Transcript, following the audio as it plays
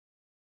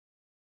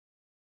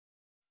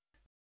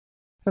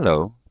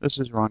Hello, this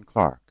is Ron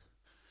Clark.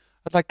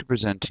 I'd like to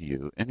present to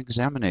you an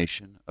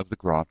examination of the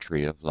Gra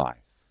Tree of Life.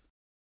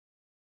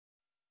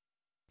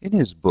 In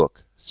his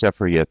book,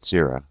 Sefer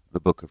Yetzirah,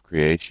 the Book of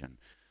Creation,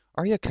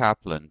 Arya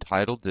Kaplan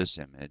titled this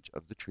image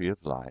of the Tree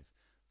of Life,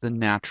 the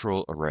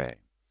natural array.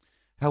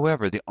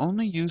 However, the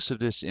only use of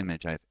this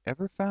image I've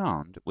ever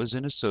found was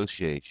in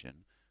association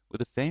with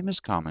a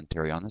famous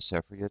commentary on the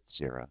Sefer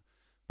Yetzirah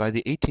by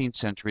the 18th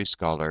century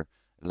scholar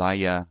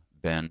Elia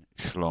ben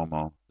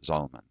Shlomo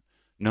Zalman,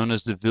 known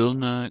as the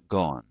Vilna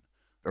Gaon,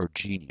 or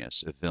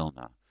Genius of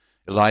Vilna,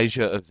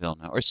 Elijah of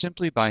Vilna, or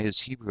simply by his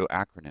Hebrew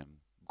acronym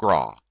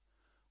Gra,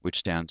 which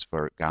stands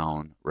for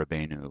Gaon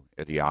Rabbeinu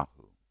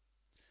Eliyahu.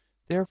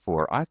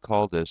 Therefore, I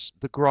call this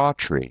the Gra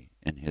Tree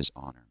in his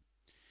honor.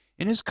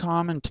 In his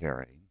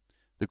commentary,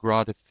 the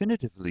Gra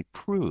definitively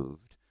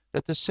proved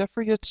that the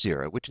Sefer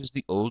Yetzirah, which is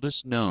the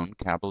oldest known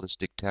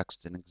Kabbalistic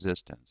text in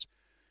existence,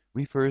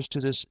 refers to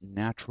this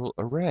natural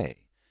array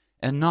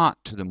and not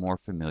to the more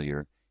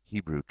familiar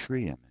Hebrew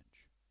tree image.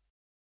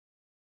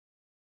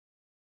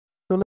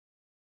 So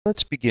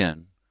let's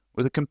begin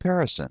with a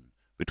comparison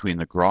between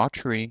the Gra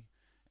tree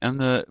and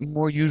the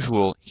more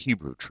usual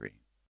Hebrew tree.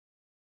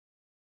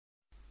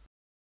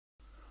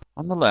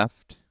 On the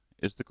left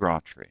is the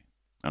Gra tree,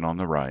 and on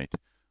the right,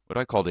 what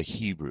I call the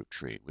Hebrew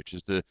tree, which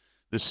is the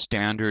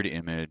standard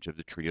image of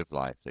the tree of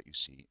life that you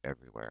see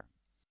everywhere.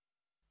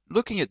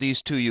 Looking at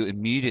these two, you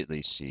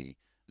immediately see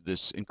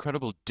this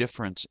incredible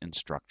difference in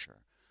structure.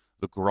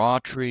 The Gra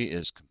tree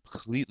is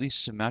completely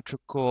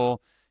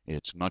symmetrical.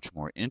 It's much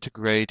more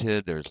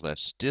integrated. There's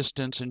less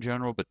distance in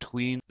general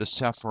between the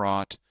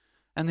sephirot.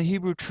 And the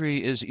Hebrew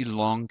tree is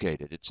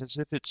elongated. It's as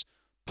if it's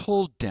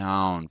pulled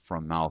down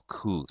from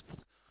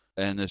Malkuth.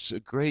 And this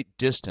great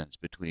distance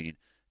between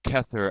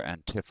Kether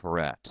and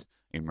Tiferet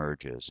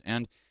emerges.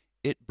 And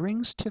it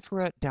brings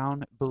Tiferet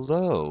down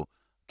below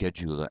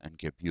Gedula and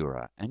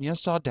Gebura, and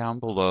Yesod down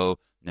below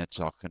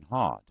Netzach and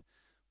Hod.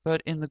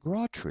 But in the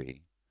Gra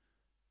tree,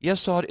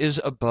 Yesod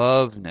is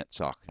above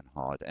Netzach and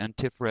Hod, and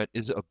Tiferet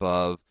is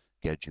above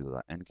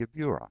Gedula and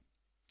Gebura.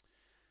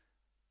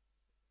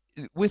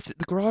 With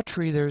the Gra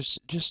tree, there's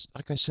just,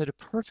 like I said, a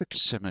perfect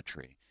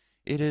symmetry.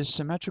 It is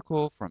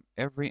symmetrical from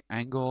every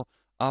angle,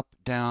 up,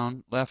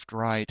 down, left,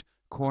 right,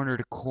 corner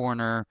to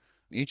corner.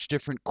 Each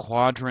different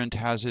quadrant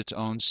has its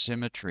own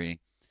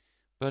symmetry.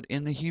 But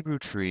in the Hebrew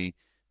tree,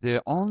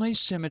 the only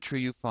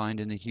symmetry you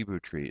find in the Hebrew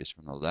tree is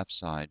from the left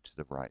side to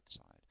the right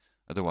side.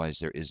 Otherwise,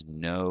 there is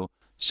no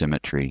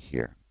symmetry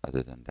here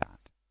other than that.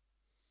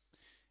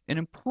 An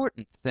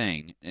important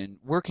thing in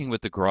working with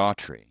the Gra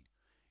tree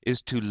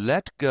is to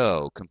let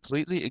go,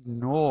 completely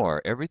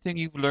ignore everything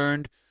you've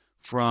learned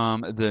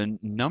from the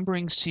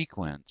numbering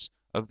sequence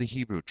of the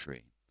Hebrew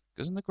tree.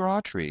 Because in the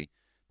Gra tree,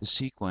 the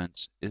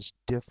sequence is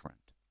different.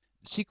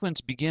 The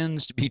sequence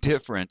begins to be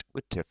different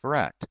with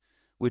Tiferet,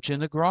 which in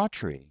the Gra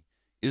tree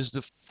is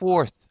the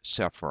fourth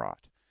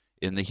sephirot.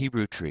 In the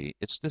Hebrew tree,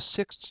 it's the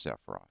sixth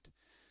sephirot.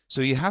 So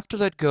you have to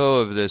let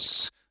go of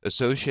this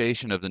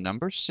association of the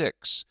number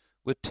 6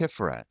 with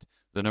Tiferet,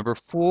 the number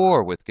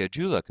 4 with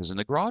Gedula, because in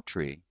the Gra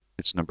tree,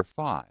 it's number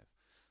 5.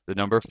 The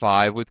number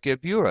 5 with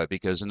Gebura,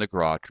 because in the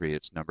Gra tree,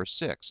 it's number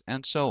 6,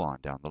 and so on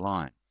down the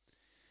line.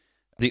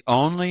 The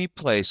only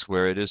place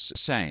where it is the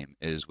same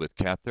is with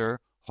Kether,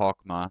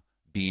 Chokmah,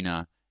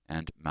 Bina,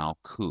 and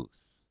Malkuth.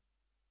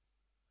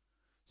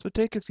 So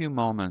take a few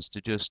moments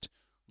to just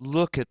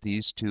look at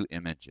these two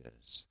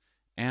images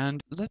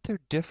and let their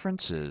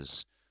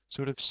differences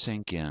sort of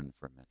sink in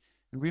for a minute.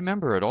 And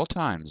remember at all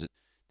times that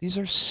these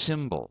are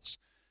symbols.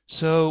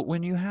 So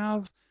when you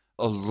have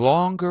a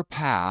longer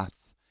path,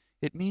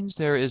 it means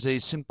there is a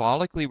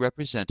symbolically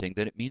representing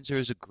that it means there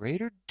is a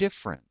greater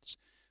difference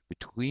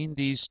between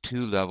these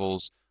two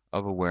levels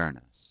of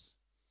awareness.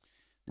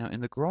 Now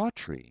in the Gra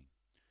tree,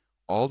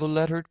 all the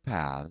lettered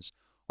paths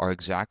are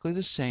exactly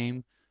the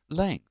same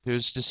length.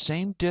 There's the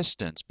same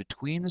distance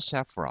between the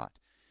sephirot.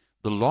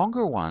 The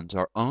longer ones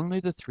are only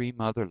the 3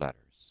 mother letters.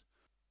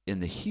 In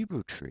the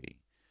Hebrew tree,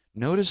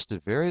 notice the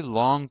very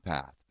long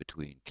path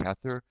between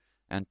Kether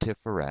and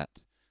Tiferet,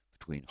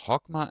 between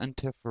Chokmah and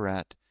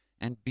Tiferet,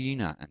 and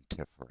Bina and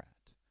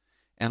Tiferet.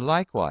 And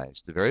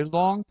likewise, the very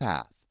long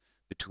path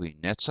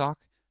between Netzach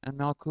and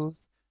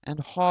Malkuth and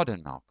Hod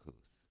and Malkuth.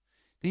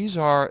 These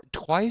are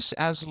twice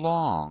as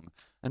long.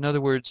 In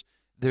other words,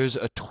 there's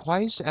a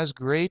twice as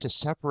great a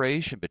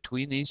separation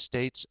between these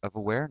states of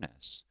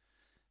awareness,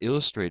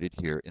 illustrated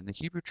here in the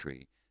Hebrew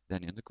tree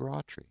than in the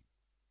Gra tree.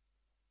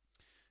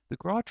 The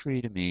Gra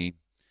tree to me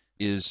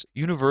is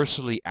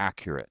universally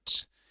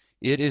accurate.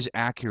 It is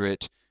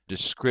accurate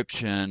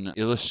description,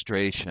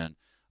 illustration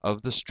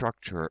of the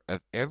structure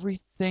of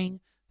everything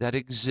that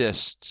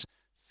exists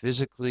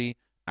physically,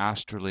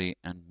 astrally,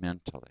 and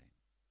mentally.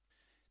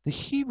 The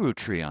Hebrew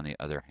tree, on the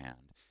other hand,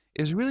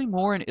 is really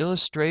more an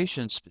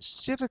illustration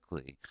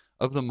specifically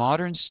of the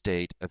modern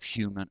state of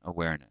human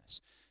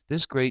awareness.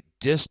 This great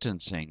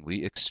distancing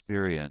we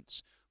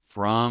experience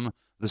from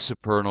the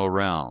supernal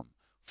realm,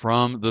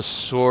 from the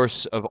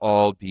source of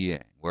all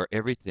being, where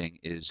everything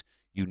is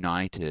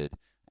united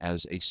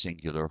as a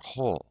singular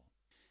whole.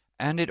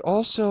 And it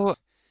also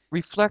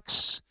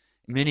reflects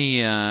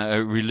many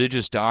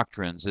religious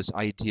doctrines, this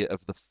idea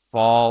of the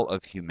fall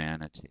of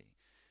humanity,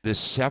 this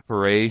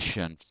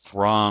separation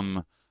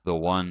from the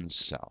one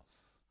self.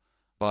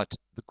 But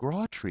the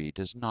Gra Tree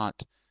does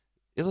not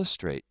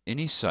illustrate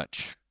any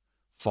such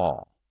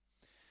fall.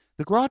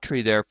 The Gra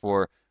Tree,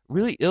 therefore,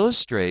 really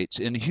illustrates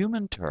in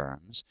human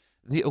terms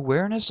the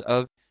awareness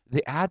of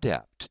the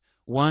adept,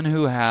 one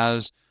who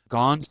has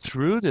gone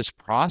through this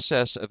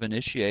process of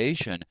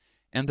initiation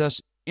and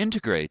thus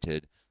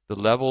integrated the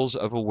levels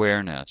of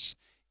awareness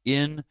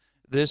in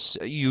this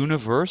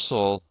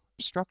universal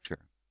structure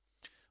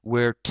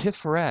where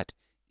Tiferet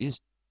is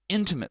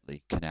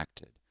intimately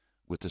connected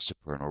with the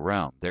supernal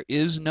realm. There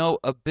is no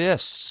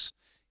abyss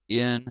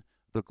in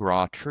the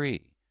Gra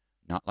Tree,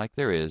 not like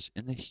there is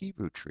in the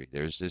Hebrew tree.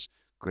 There's this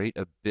great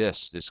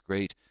abyss, this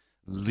great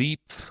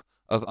leap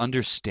of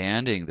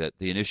understanding that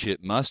the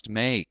initiate must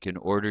make in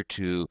order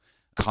to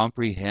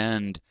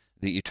comprehend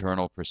the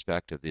eternal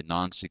perspective, the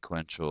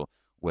non-sequential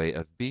way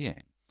of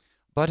being.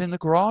 But in the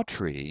Gra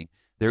Tree,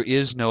 there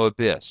is no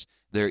abyss.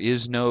 There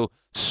is no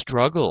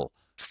struggle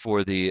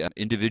for the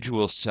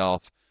individual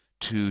self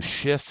to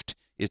shift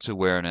its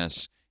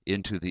awareness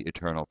into the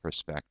eternal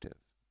perspective.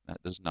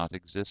 That does not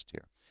exist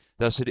here.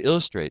 Thus, it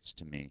illustrates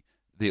to me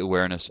the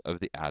awareness of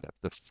the adept,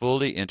 the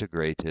fully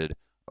integrated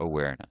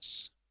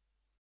awareness.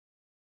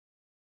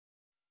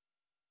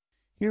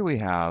 Here we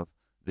have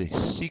the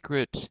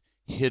secret,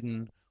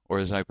 hidden, or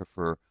as I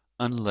prefer,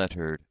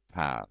 unlettered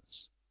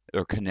paths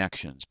or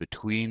connections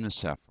between the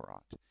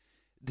Sephirot.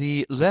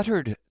 The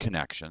lettered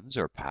connections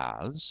or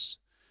paths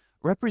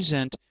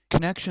represent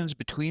connections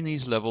between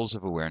these levels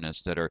of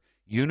awareness that are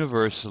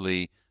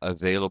universally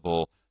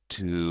available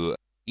to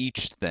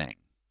each thing.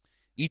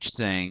 Each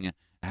thing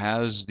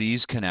has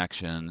these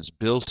connections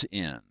built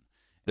in.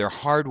 They're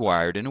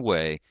hardwired in a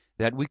way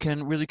that we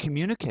can really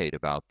communicate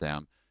about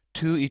them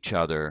to each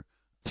other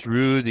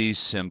through these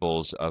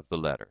symbols of the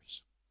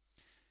letters.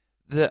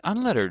 The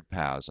unlettered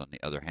paths, on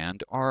the other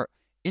hand, are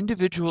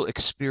individual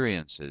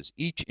experiences.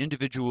 Each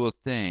individual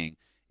thing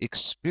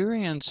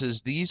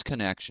experiences these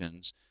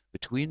connections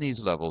between these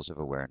levels of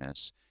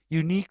awareness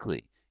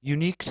uniquely,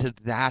 unique to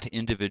that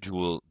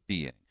individual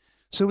being.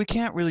 So we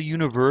can't really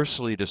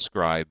universally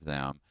describe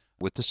them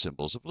with the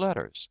symbols of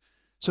letters.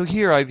 So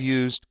here I've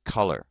used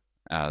color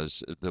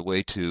as the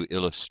way to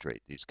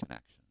illustrate these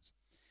connections.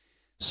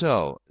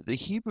 So the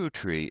Hebrew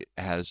tree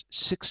has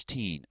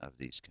 16 of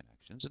these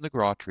connections, and the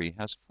Gra tree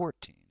has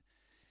 14.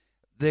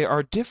 There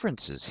are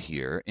differences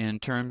here in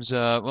terms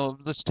of, well,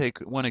 let's take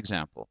one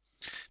example.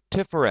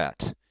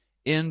 Tiferet.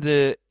 In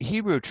the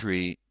Hebrew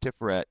tree,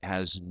 Tiferet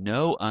has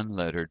no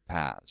unlettered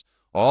paths.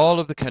 All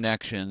of the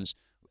connections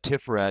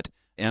Tiferet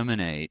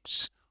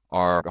emanates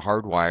are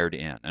hardwired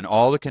in, and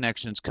all the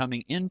connections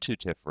coming into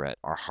Tiferet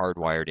are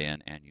hardwired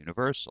in and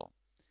universal.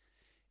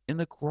 In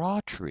the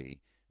Gra tree,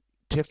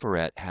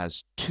 Tiferet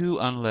has two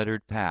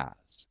unlettered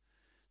paths,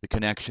 the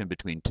connection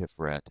between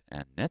Tiferet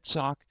and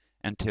Netzach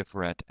and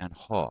Tiferet and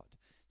Hod,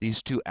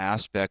 these two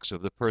aspects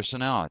of the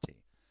personality.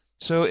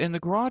 So in the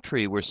Gra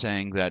tree, we're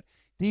saying that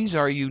these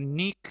are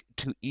unique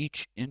to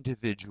each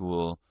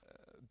individual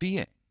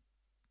being,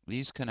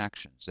 these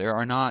connections. They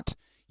are not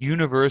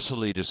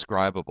universally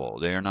describable.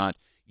 They are not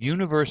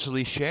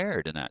universally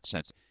shared in that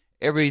sense.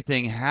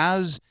 Everything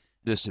has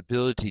this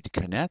ability to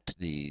connect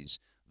these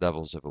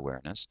levels of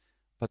awareness,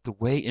 but the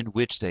way in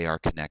which they are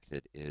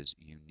connected is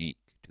unique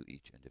to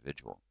each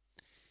individual.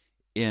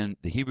 In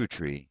the Hebrew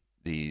tree,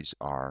 these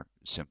are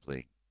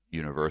simply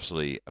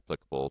universally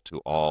applicable to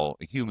all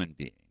human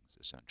beings,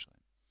 essentially.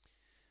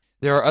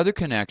 There are other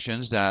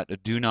connections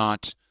that do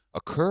not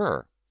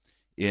occur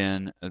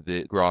in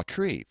the Gra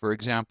tree. For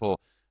example,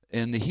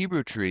 in the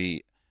Hebrew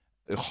tree,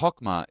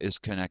 Chokmah is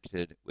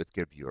connected with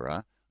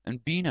Geburah,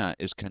 and Bina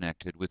is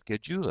connected with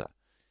Gedula.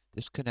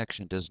 This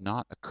connection does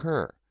not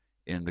occur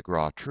in the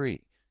Gra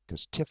tree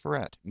because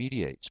Tiferet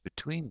mediates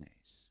between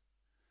these.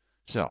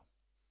 So,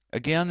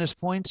 again, this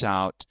points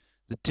out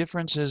the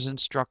differences in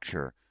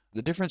structure,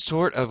 the different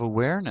sort of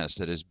awareness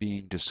that is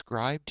being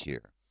described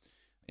here.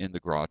 In the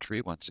Gra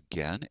tree, once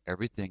again,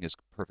 everything is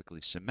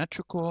perfectly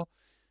symmetrical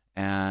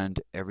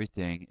and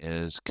everything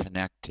is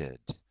connected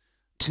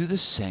to the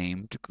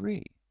same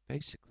degree,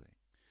 basically.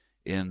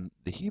 In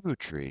the Hebrew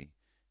tree,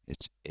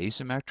 it's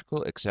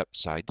asymmetrical except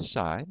side to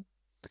side,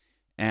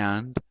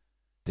 and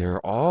there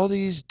are all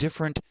these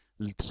different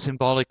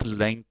symbolic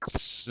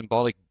lengths,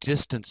 symbolic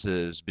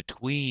distances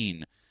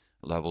between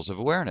levels of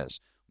awareness.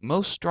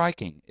 Most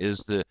striking is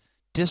the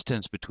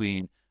distance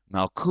between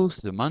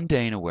Malkuth, the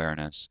mundane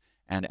awareness,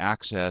 and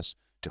access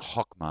to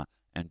Chokmah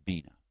and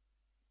Bina.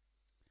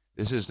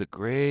 This is the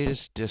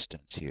greatest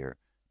distance here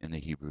in the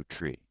Hebrew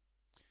tree.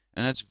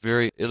 And that's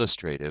very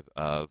illustrative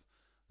of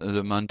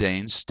the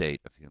mundane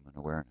state of human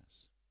awareness.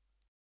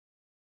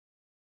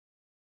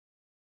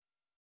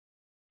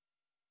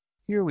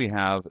 Here we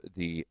have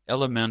the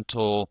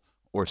elemental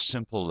or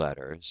simple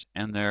letters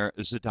and their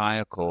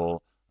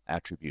zodiacal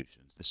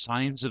attributions, the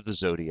signs of the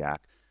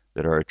zodiac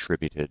that are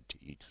attributed to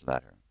each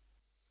letter.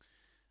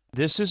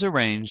 This is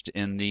arranged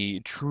in the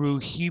true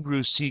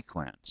Hebrew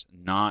sequence,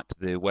 not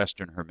the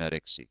Western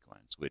Hermetic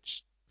sequence,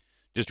 which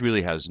just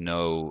really has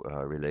no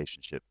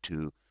relationship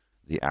to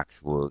the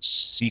actual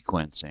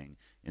sequencing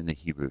in the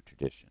Hebrew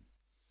tradition.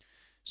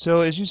 So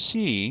as you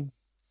see,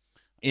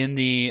 in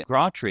the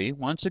Gra tree,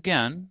 once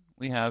again,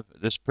 we have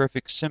this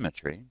perfect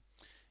symmetry,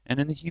 and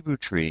in the Hebrew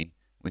tree,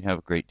 we have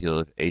a great deal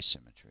of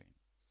asymmetry.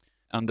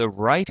 On the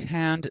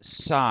right-hand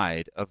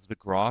side of the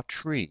Gra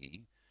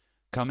tree,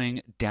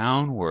 coming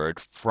downward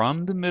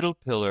from the middle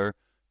pillar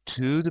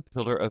to the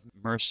pillar of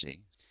mercy,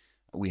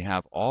 we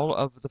have all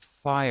of the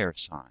fire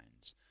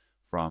signs.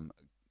 From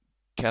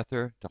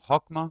Kether to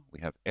Chokmah, we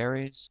have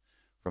Aries.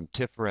 From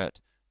Tiferet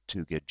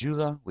to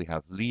Gedula, we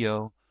have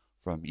Leo.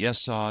 From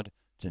Yesod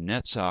to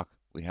Netzach,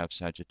 we have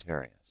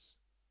Sagittarius.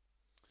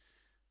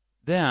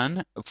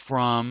 Then,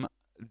 from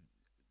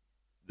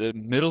the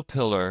middle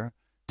pillar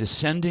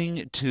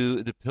descending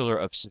to the pillar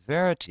of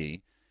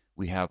severity,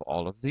 we have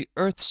all of the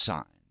earth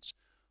signs.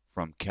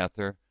 From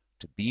Kether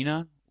to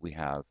Bina, we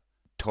have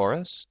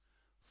Taurus.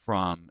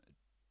 From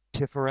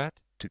Tiferet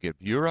to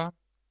Gebura,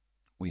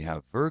 we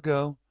have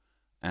Virgo.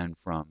 And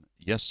from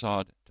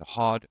Yesod to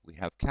Hod, we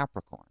have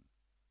Capricorn.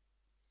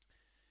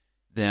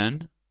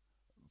 Then,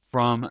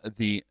 from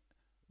the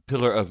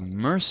pillar of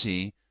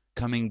mercy,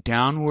 coming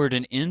downward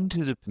and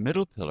into the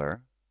middle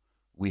pillar,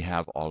 we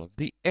have all of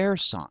the air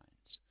signs.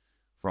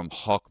 From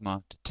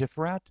Chokmah to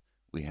Tiferet,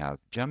 we have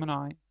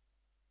Gemini.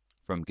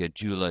 From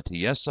Gedula to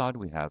Yesod,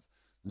 we have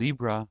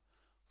Libra.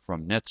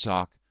 From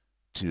Netzach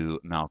to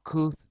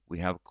Malkuth, we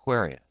have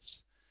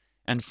Aquarius.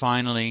 And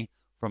finally,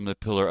 from the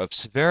pillar of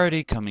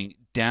severity coming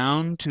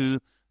down to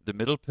the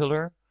middle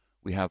pillar,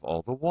 we have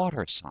all the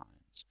water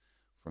signs.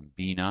 From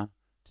Bina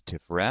to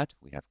Tiferet,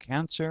 we have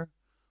Cancer.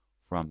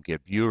 From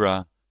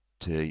Gebura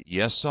to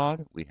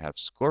Yesod, we have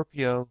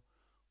Scorpio.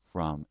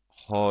 From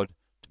Hod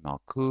to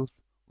Malkuth,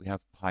 we have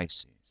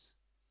Pisces.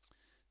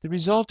 The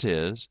result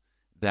is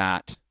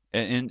that,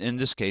 in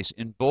this case,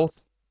 in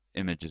both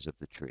images of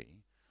the tree,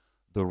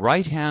 the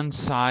right-hand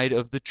side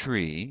of the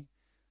tree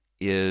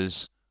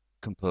is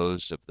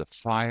composed of the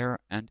fire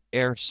and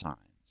air signs.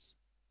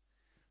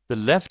 The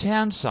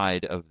left-hand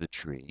side of the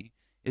tree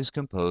is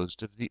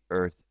composed of the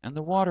earth and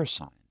the water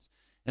signs.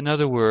 In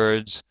other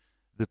words,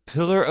 the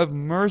pillar of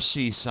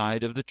mercy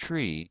side of the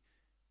tree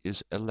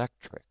is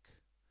electric,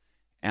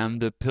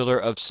 and the pillar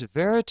of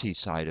severity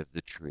side of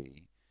the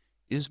tree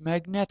is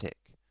magnetic,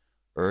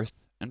 earth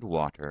and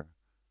water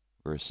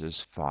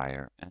versus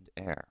fire and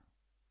air.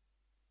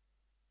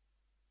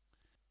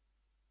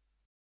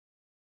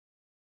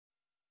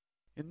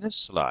 In this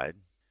slide,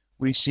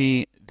 we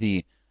see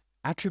the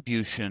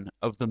attribution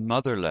of the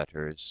mother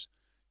letters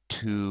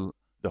to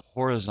the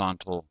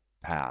horizontal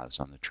paths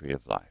on the tree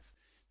of life.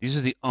 These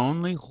are the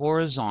only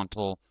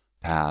horizontal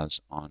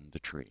paths on the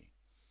tree.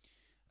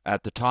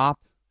 At the top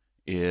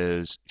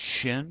is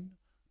Shin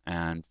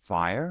and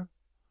fire.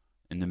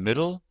 In the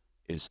middle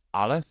is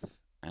Aleph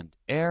and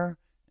air.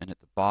 And at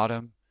the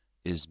bottom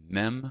is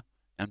Mem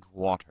and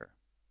water.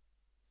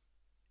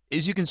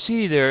 As you can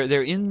see,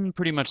 they're in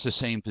pretty much the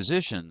same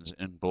positions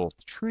in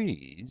both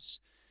trees,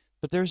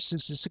 but there's a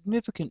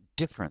significant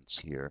difference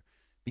here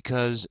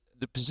because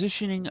the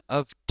positioning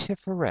of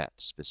Tiferet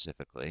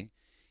specifically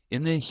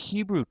in the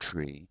Hebrew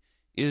tree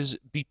is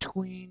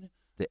between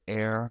the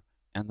air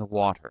and the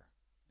water.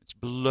 It's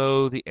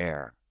below the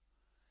air.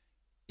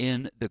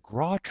 In the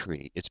Gra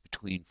tree, it's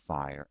between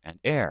fire and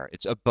air.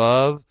 It's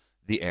above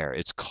the air.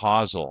 It's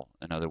causal,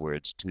 in other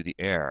words, to the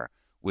air,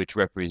 which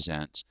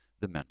represents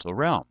the mental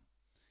realm.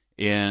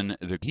 In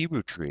the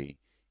Hebrew tree,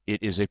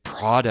 it is a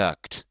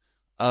product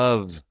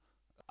of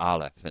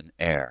Aleph and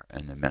air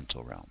in the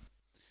mental realm.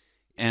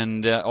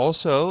 And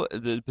also,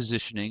 the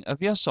positioning of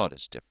Yesod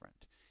is different.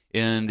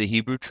 In the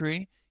Hebrew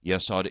tree,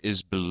 Yesod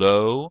is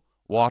below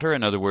water.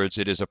 In other words,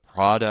 it is a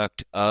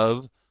product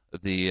of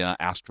the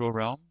astral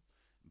realm.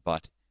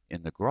 But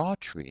in the Gra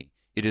tree,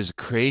 it is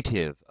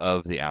creative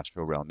of the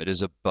astral realm. It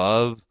is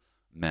above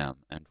Mem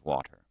and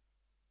water.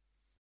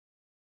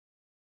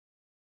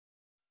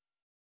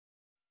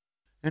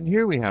 And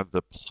here we have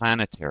the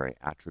planetary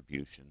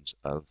attributions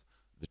of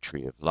the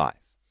tree of life.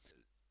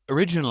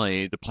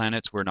 Originally, the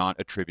planets were not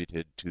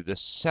attributed to the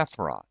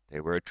Sephiroth. They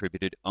were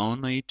attributed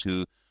only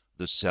to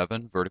the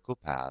 7 vertical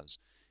paths.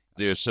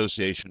 The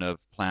association of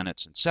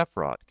planets and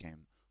Sephiroth came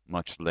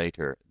much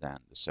later than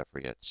the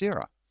Sephirah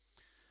Yetzirah.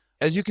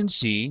 As you can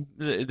see,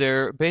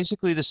 they're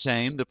basically the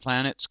same. The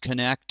planets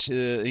connect,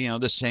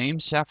 the same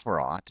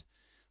Sephiroth,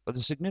 but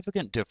the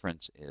significant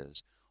difference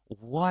is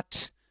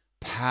what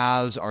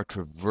paths are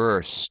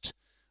traversed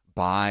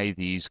by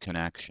these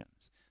connections.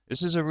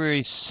 This is a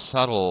very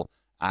subtle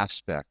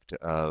aspect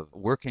of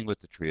working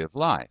with the tree of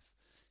life,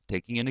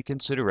 taking into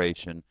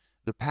consideration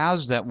the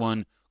paths that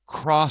one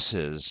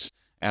crosses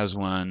as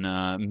one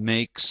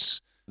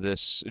makes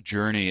this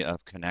journey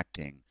of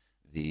connecting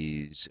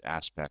these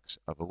aspects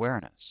of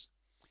awareness.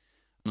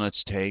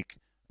 Let's take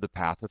the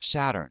path of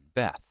Saturn,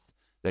 Beth,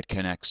 that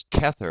connects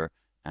Kether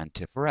and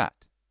Tiferet.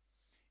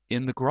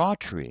 In the Gra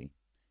tree,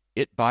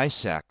 it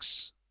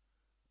bisects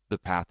the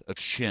path of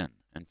Shin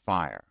and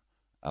fire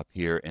up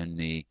here in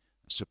the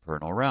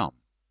supernal realm,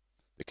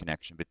 the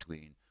connection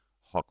between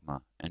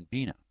Chokmah and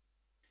Bina.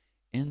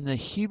 In the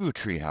Hebrew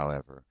tree,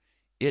 however,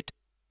 it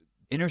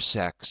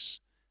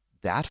intersects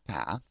that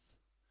path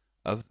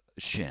of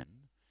Shin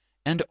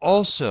and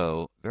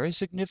also, very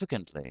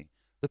significantly,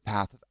 the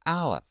path of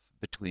Aleph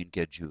between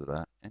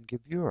Gedula and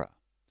Geburah.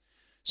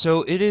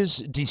 So it is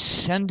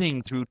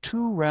descending through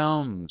two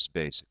realms,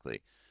 basically,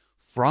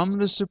 from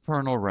the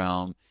supernal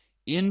realm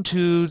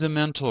into the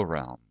mental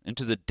realm,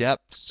 into the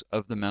depths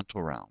of the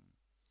mental realm.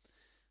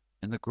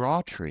 In the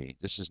Gra Tree,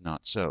 this is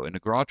not so. In the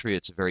Gra Tree,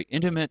 it's a very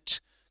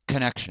intimate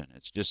connection.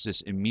 It's just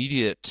this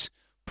immediate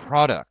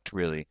product,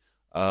 really,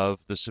 of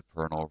the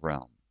supernal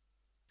realm.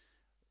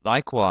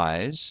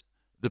 Likewise,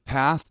 the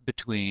path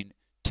between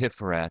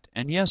Tiferet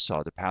and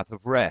Yesod, the path of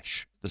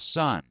Resh, the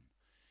sun.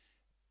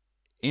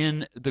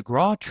 In the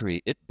Gra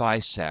Tree, it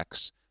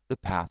bisects the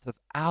path of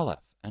Aleph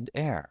and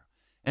Er.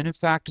 And in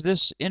fact,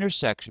 this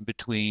intersection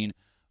between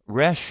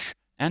Resh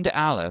and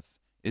Aleph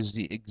is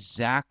the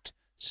exact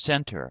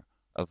center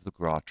of the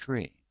Gra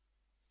Tree.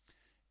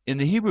 In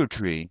the Hebrew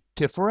tree,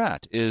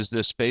 Tiferet is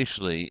the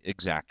spatially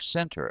exact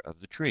center of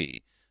the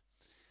tree.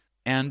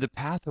 And the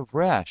path of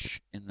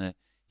Resh in the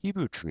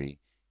Hebrew tree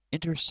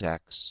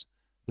intersects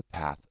the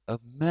path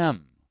of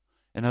Mem.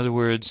 In other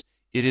words,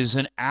 it is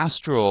an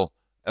astral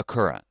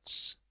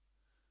occurrence.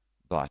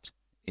 But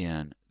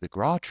in the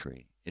Gra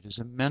Tree, it is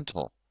a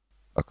mental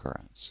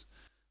occurrence.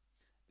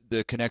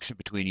 The connection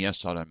between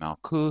Yesod and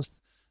Malkuth,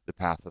 the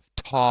path of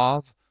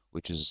Tav,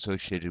 which is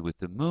associated with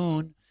the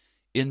moon,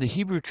 in the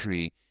Hebrew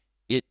tree,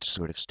 it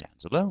sort of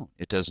stands alone.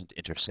 It doesn't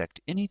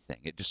intersect anything.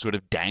 It just sort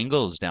of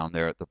dangles down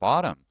there at the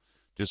bottom,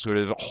 just sort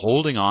of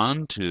holding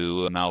on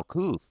to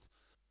Malkuth.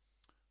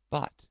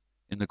 But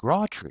in the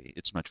Gra Tree,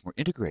 it's much more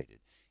integrated.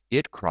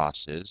 It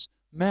crosses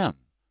Mem,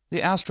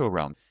 the astral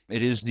realm.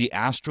 It is the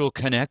astral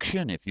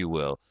connection, if you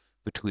will,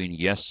 between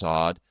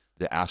Yesod,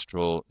 the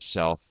astral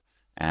self,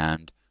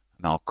 and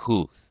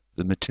Malkuth,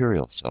 the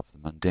material self, the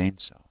mundane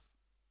self.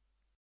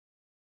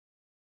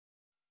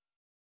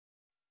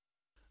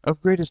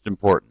 Of greatest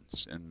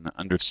importance in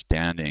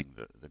understanding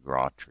the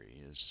Gra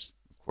Tree is,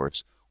 of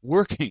course,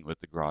 working with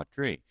the Gra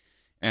Tree.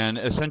 And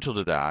essential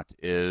to that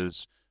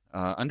is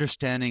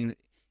understanding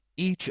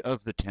each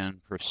of the 10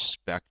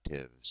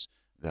 perspectives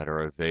that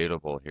are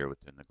available here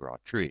within the Gra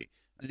Tree,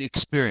 the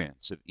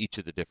experience of each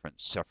of the different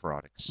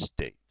Sephirotic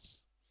states.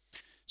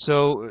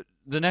 So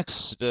the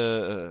next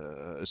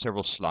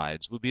several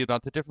slides will be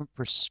about the different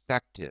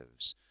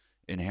perspectives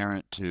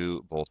inherent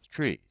to both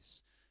trees.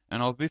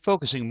 And I'll be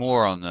focusing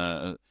more on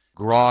the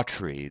Gra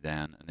tree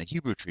than in the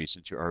Hebrew tree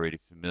since you're already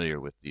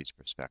familiar with these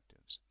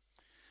perspectives.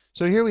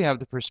 So here we have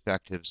the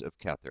perspectives of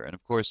Kether. And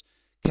of course,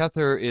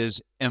 Kether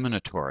is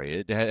emanatory.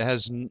 It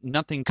has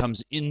nothing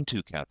comes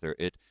into Kether.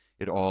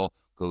 It all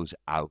goes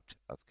out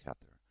of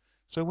Kether.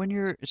 So when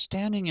you're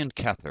standing in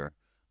Kether,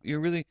 you're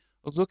really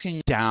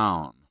looking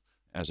down,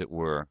 as it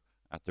were,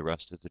 at the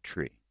rest of the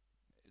tree.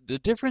 The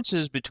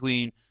differences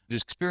between the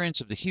experience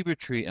of the Hebrew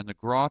tree and the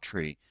Gra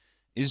tree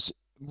is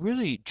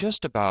really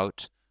just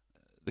about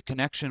the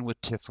connection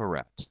with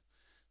Tiferet.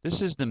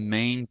 This is the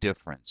main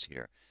difference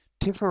here.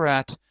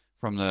 Tiferet,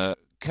 from the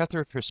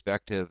Kether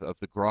perspective of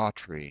the Gra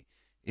tree,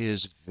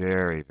 is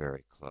very,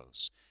 very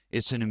close.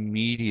 It's an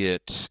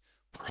immediate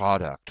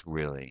product,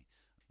 really.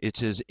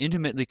 It's as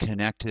intimately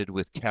connected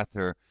with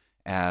Kether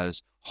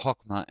as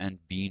Chokmah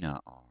and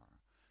Bina are.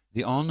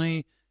 The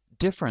only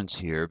difference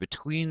here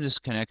between this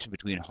connection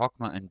between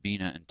Chokmah and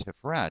Bina and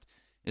Tiferet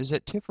is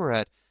that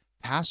Tiferet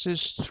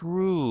passes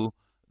through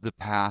the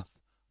path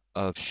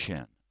of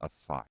Shin, of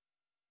fire.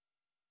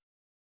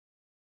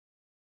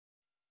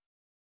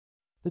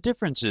 The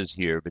differences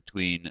here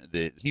between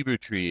the Hebrew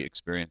tree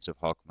experience of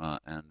Chokmah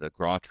and the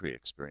Gra tree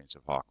experience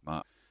of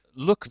Chokmah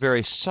look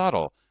very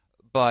subtle,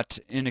 but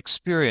in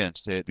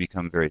experience they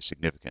become very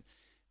significant.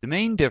 The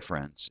main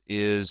difference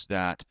is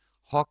that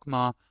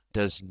Chokmah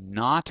does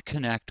not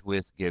connect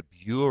with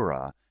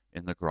Geburah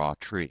in the Gra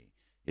tree.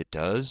 It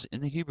does in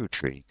the Hebrew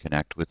tree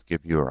connect with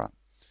Geburah.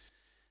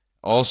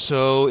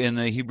 Also in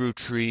the Hebrew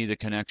tree, the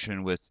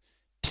connection with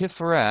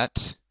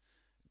Tiferet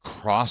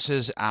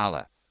crosses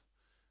Aleph.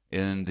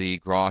 In the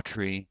Gra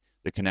tree,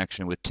 the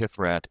connection with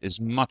Tiferet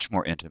is much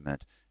more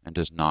intimate and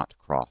does not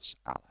cross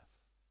Aleph.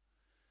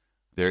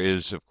 There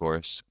is, of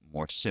course,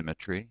 more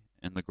symmetry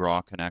in the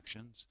Gra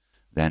connections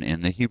than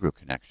in the Hebrew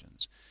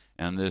connections.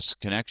 And this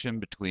connection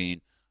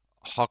between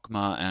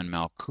Chokmah and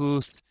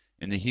Malkuth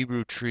in the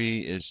Hebrew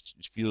tree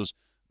feels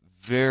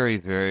very,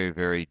 very,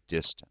 very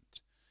distant.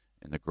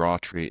 In the Gra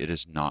tree, it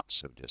is not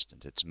so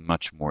distant. It's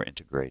much more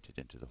integrated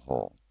into the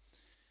whole.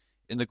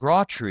 In the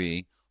Gra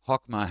tree,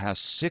 Chokmah has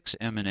 6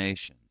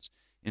 emanations.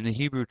 In the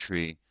Hebrew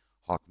tree,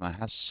 Chokmah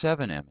has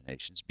 7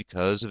 emanations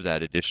because of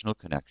that additional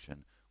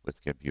connection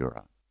with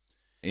Geburah.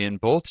 In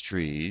both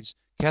trees,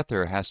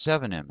 Kether has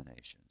 7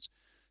 emanations.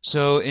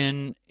 So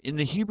in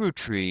the Hebrew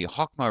tree,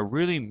 Chokmah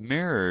really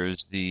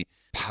mirrors the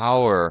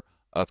power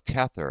of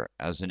Kether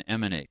as an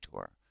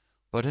emanator.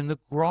 But in the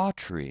Gra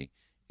tree,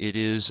 it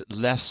is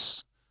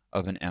less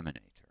of an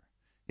emanator.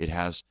 It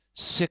has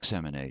 6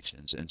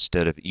 emanations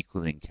instead of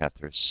equaling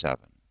Kether's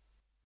 7.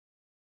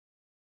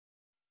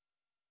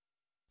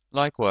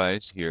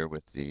 Likewise, here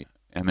with the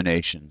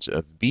emanations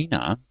of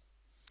Bina,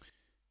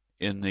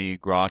 in the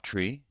Gra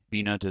Tree,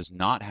 Bina does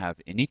not have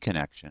any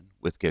connection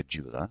with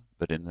Gedula,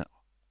 but in the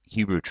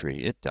Hebrew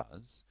tree it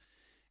does.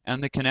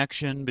 And the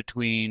connection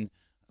between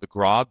the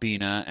Gra,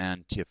 Bina,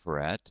 and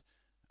Tiferet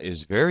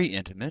is very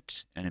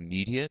intimate and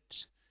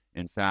immediate.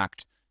 In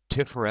fact,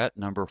 Tiferet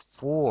number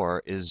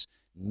 4 is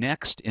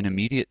next in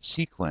immediate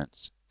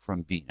sequence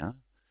from Bina,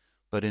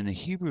 but in the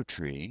Hebrew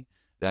tree,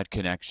 that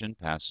connection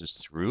passes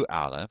through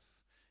Aleph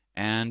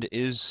and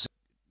is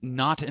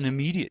not an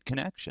immediate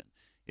connection.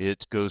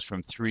 It goes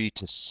from 3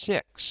 to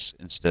 6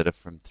 instead of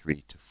from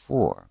 3 to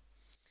 4.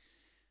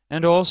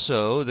 And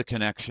also the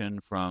connection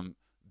from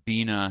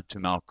Bina to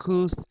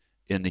Malkuth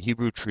in the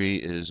Hebrew tree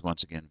is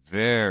once again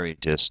very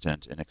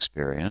distant in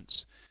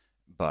experience,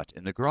 but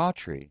in the Gra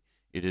tree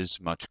it is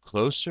much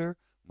closer,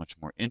 much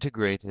more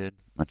integrated,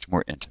 much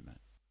more intimate.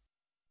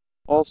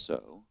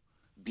 Also,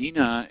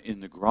 Bina in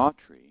the Gra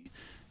tree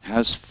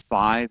has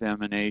 5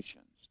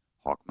 emanations.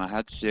 Chokmah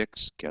had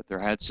 6,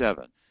 Kether had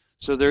 7.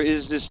 So there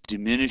is this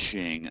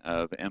diminishing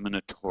of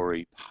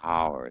emanatory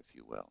power, if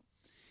you will.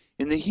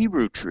 In the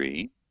Hebrew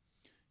tree,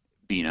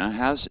 Bina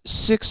has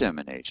 6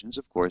 emanations,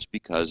 of course,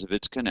 because of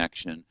its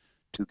connection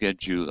to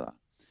Gedula.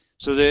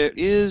 So there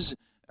is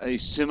a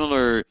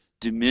similar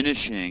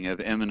diminishing of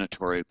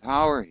emanatory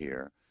power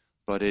here,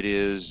 but it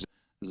is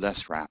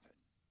less rapid.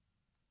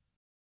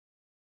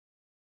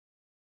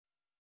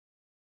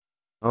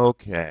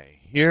 Okay,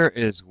 here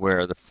is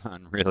where the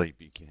fun really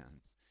begins.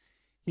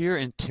 Here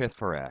in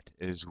Tiferet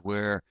is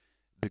where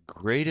the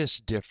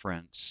greatest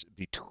difference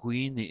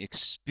between the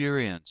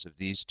experience of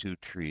these two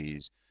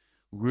trees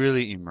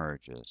really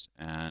emerges.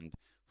 And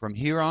from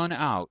here on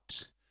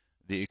out,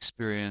 the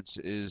experience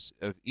is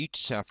of each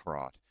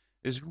Sephiroth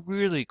is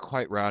really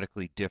quite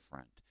radically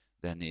different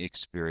than the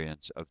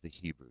experience of the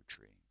Hebrew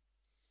tree.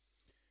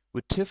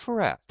 With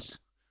Tiferet,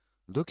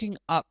 looking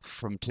up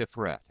from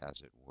Tiferet,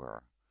 as it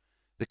were,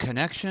 the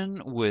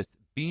connection with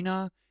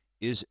Bina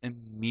is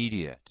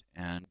immediate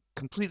and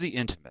completely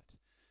intimate.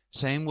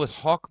 Same with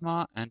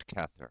Chokmah and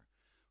Kether.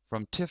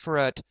 From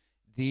Tiferet,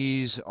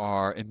 these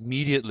are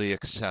immediately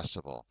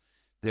accessible.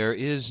 There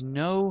is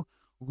no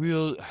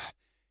real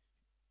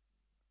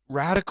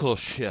radical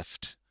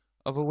shift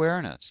of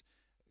awareness.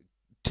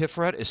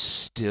 Tiferet is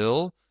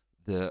still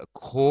the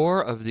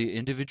core of the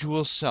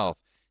individual self,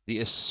 the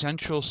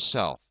essential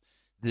self,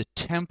 the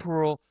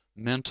temporal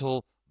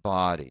mental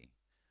body,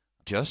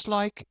 just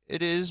like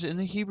it is in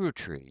the Hebrew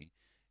tree,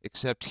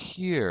 except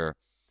here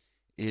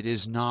it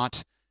is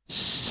not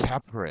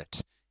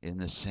separate in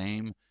the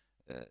same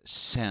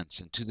sense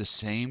and to the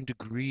same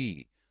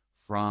degree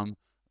from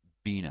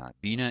Bina.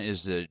 Bina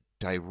is the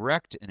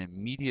direct and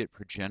immediate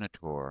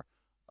progenitor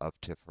of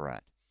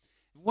Tiferet.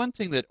 One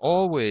thing that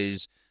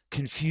always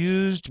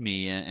confused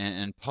me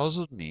and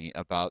puzzled me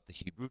about the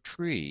Hebrew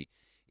tree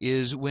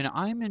is when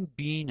I'm in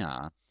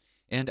Bina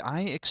and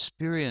I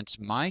experience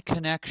my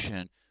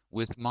connection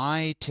with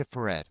my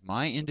Tiferet,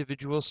 my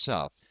individual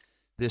self,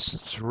 this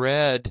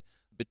thread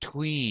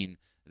between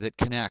that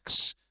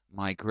connects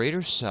my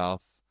greater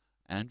self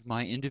and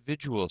my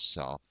individual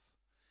self.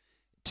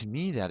 To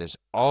me, that is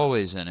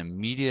always an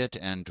immediate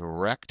and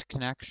direct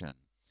connection.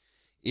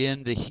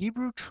 In the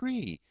Hebrew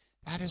tree,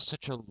 that is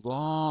such a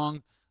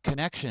long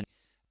connection.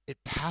 It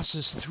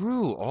passes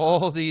through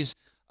all these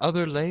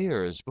other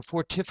layers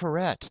before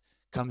Tiferet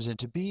comes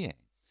into being.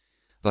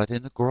 But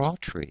in the Gra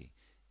tree,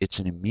 it's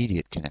an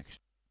immediate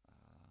connection.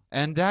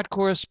 And that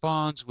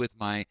corresponds with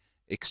my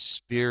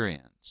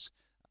experience.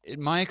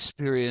 In my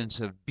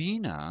experience of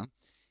Bina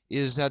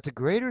is that the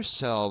greater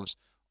selves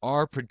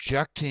are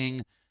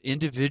projecting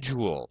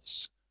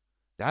individuals.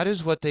 That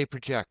is what they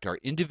project, our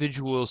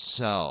individual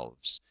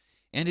selves.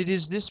 And it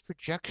is this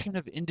projection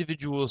of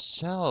individual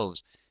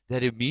selves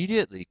that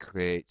immediately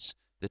creates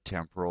the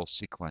temporal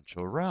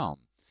sequential realm.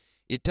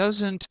 It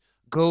doesn't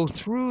go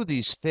through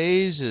these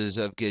phases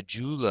of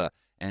Gedula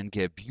and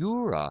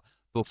Gebura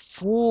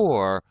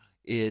before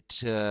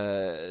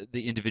the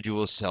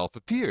individual self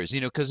appears,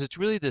 because it's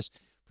really this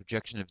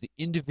projection of the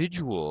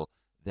individual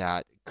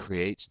that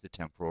creates the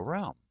temporal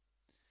realm.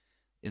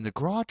 In the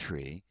Gra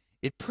Tree,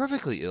 it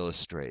perfectly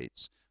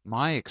illustrates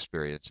my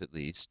experience, at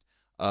least,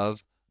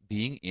 of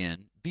being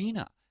in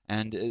Bina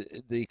and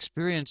the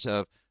experience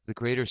of the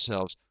greater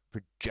selves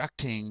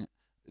projecting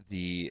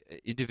the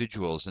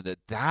individuals, and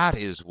that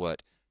is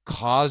what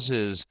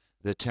causes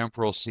the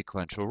temporal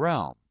sequential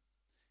realm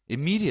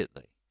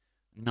immediately,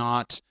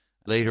 not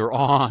later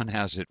on,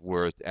 as it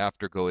were,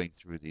 after going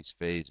through these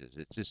phases.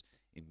 It's this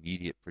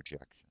immediate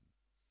projection.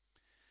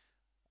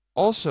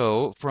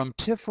 Also, from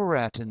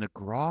Tiferet in the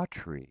Gra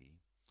Tree,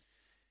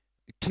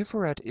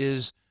 Tiferet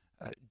is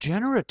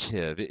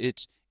generative.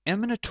 It's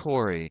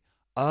emanatory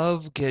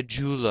of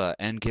Gedula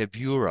and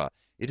Gebura.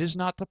 It is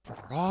not the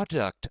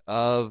product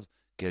of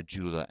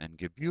Gedula and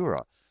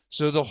Gebura.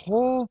 So the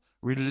whole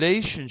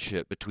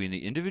relationship between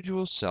the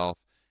individual self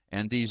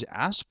And these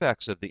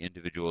aspects of the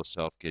individual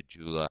self,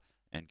 Gedula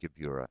and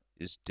Gebura,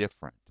 is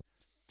different.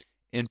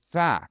 In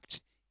fact,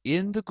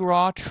 in the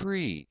Gra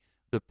Tree,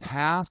 the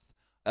path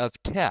of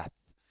Teth,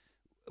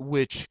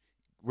 which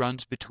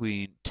runs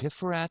between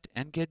Tiferet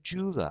and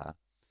Gedula,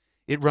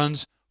 it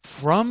runs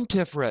from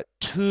Tiferet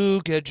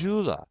to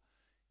Gedula.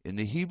 In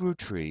the Hebrew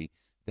tree,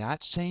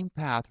 that same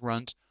path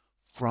runs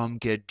from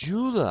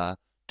Gedula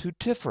to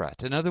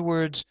Tiferet. In other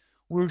words,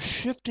 we're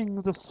shifting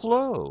the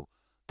flow,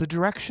 the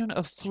direction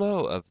of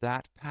flow of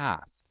that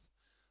path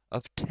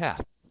of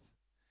Teth.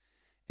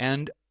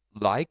 And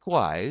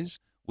likewise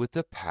with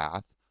the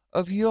path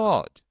of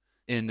Yod.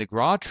 In the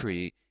Gra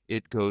tree,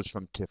 it goes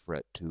from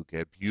Tiferet to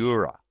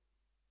Gebura.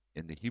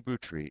 In the Hebrew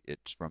tree,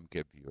 it's from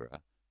Gebura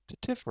to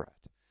Tiferet.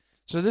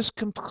 So this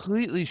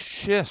completely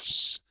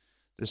shifts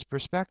this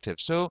perspective.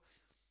 So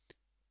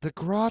the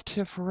Gra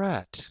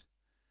Tiferet,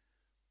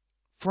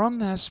 from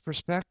this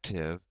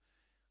perspective,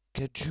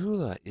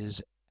 Gedula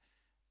is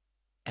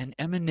an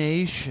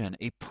emanation,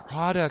 a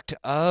product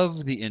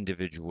of the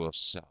individual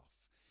self.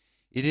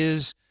 It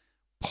is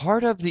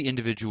part of the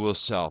individual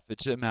self.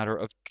 It's a matter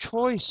of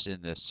choice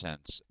in this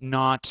sense.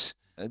 Not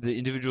the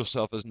individual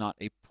self is not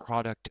a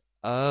product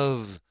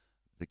of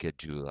the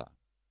Gedula.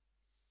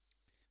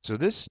 So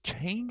this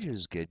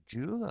changes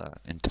Gedula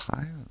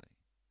entirely.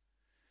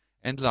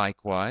 And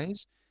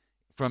likewise,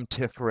 from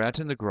Tiferet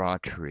and the Gra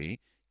Tree,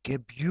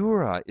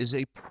 Gebura is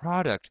a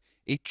product,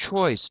 a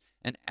choice,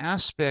 an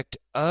aspect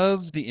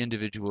of the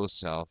individual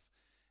self,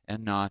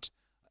 and not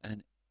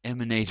an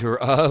emanator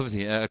of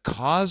the, a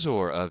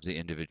causor of the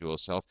individual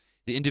self.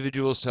 The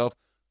individual self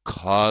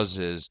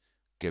causes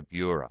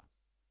Gebura.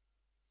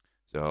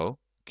 So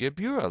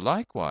Gebura,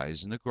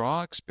 likewise, in the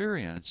Gra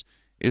experience,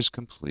 is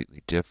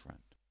completely different.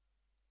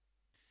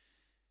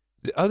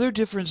 The other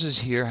differences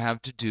here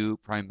have to do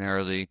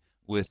primarily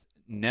with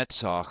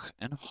Netzach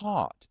and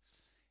Hod.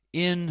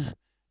 In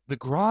the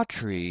Gra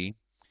Tree,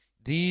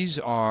 these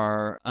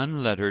are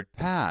unlettered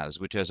paths,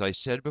 which, as I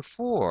said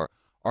before,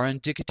 are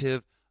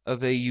indicative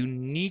of a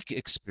unique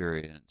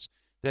experience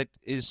that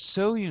is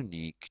so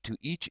unique to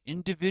each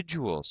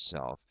individual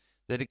self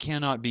that it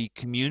cannot be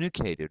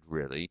communicated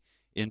really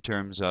in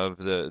terms of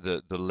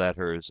the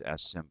letters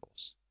as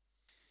symbols.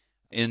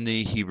 In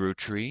the Hebrew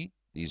tree,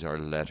 these are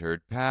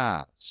lettered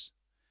paths.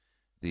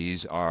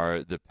 These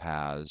are the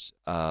paths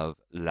of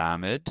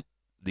Lamed,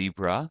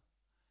 Libra,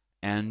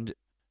 and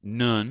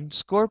Nun,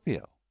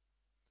 Scorpio.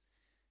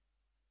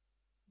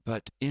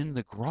 But in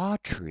the Gra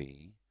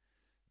tree,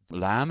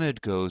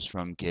 Lamed goes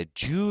from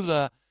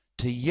Gedula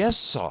to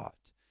Yesod,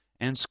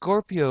 and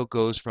Scorpio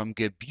goes from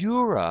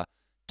Gebura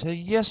to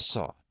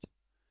Yesod,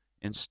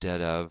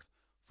 instead of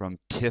from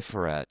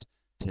Tiferet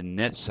to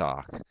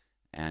Netzach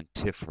and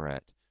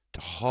Tiferet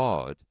to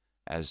Hod,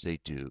 as they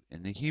do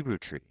in the Hebrew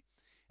tree.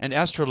 And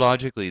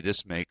astrologically,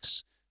 this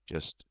makes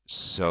just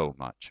so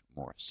much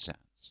more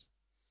sense.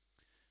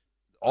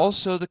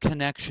 Also, the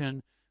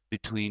connection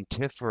between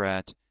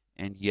Tiferet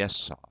and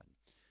Yesod,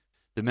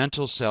 the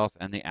mental self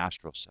and the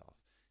astral self,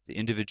 the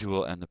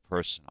individual and the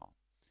personal.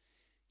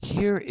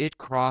 Here it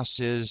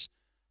crosses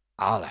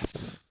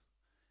Aleph.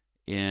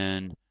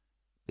 In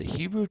the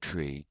Hebrew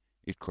tree,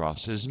 it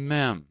crosses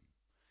Mem.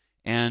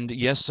 And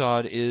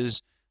Yesod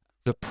is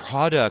the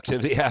product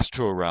of the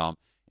astral realm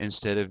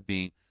instead of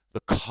being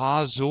the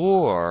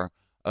causor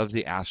of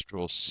the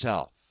astral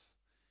self.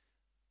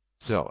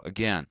 So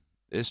again,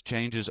 this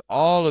changes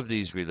all of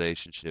these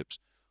relationships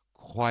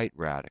quite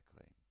radically.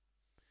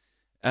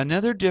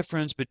 Another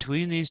difference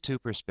between these two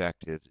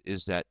perspectives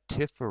is that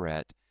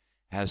Tiferet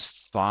has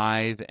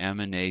 5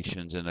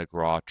 emanations in the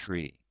Gra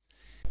tree.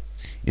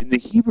 In the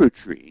Hebrew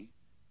tree,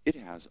 it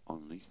has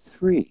only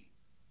 3.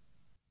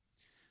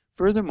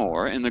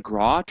 Furthermore, in the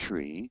Gra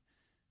tree,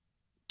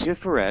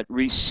 Tiferet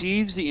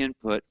receives the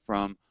input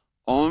from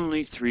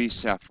only 3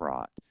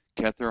 Sephirot,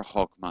 Kether,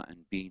 Chokmah,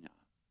 and Bina.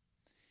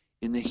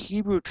 In the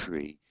Hebrew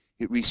tree,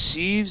 it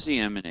receives the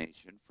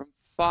emanation from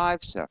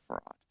 5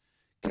 Sephirot,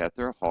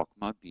 Kether,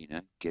 Chokmah,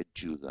 Bina,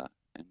 Gedula,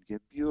 and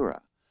Gebura.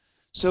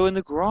 So in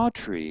the Gra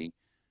tree,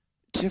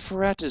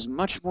 Tiferet is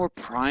much more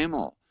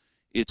primal.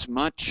 It's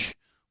much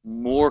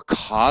more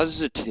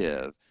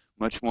causative,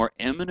 much more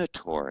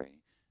emanatory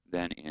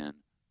than in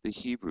the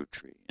Hebrew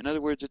tree. In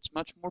other words, it's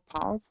much more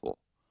powerful.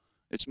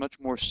 It's much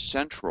more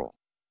central.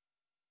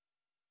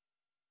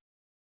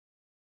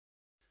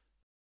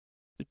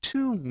 The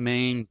two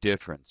main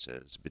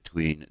differences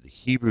between the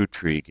Hebrew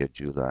tree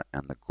Gedula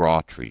and the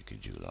Gra tree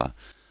Gedula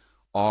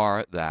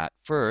are that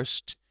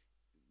first,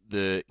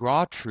 the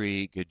Gra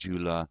tree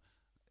Gedula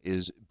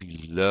is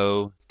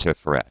below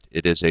Tiferet.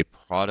 It is a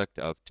product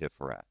of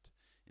Tiferet.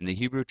 In the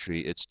Hebrew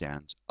tree, it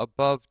stands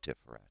above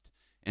Tiferet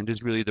and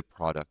is really the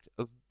product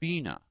of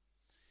Bina.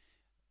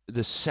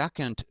 The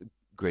second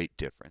great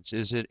difference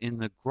is that in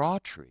the Gra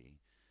tree,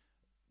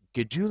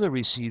 Gedula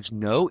receives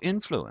no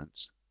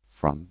influence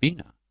from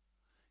Bina.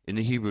 In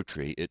the Hebrew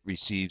tree, it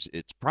receives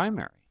its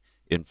primary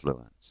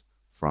influence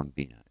from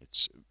Bina,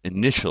 its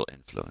initial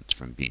influence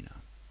from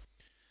Bina.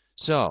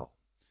 So,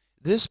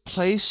 this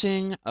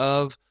placing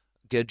of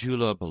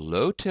Gedula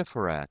below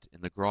Tiferet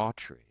in the Gra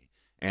Tree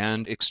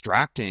and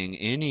extracting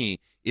any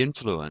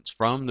influence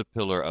from the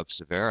pillar of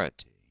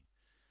severity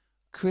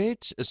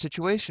creates a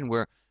situation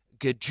where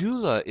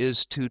Gedula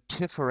is to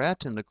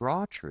Tiferet in the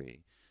Gra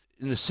Tree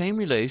in the same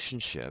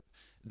relationship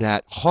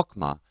that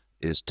Chokmah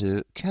is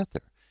to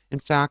Kether. In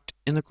fact,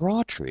 in the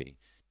Gra Tree,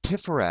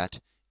 Tiferet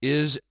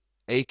is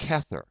a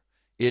Kether.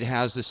 It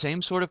has the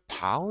same sort of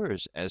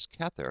powers as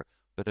Kether,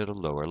 but at a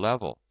lower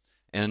level.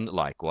 And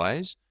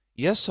likewise,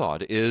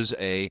 Yesod is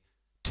a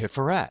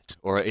Tiferet,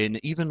 or an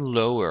even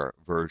lower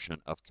version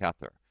of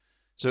Kether.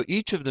 So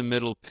each of the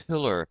middle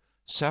pillar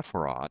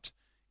Sephirot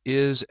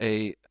is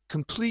a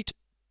complete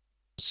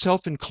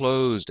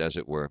self-enclosed, as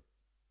it were,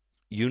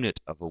 unit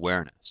of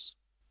awareness,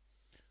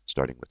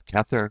 starting with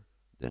Kether,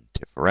 then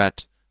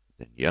Tiferet,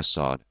 then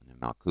Yesod, and then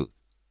Malkuth.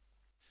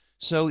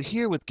 So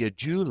here with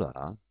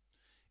Gedula,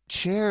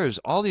 shares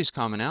all these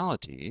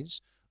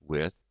commonalities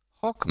with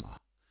Chokmah.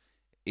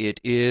 It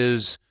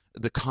is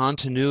the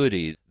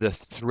continuity, the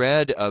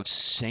thread of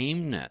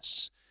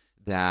sameness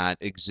that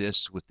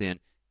exists within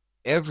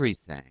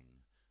everything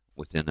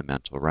within the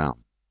mental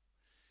realm,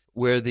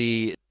 where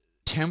the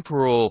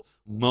temporal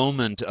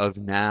moment of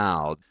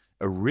now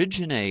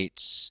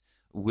originates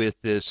with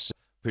this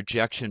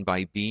projection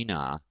by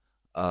Bina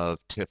of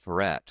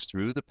Tiferet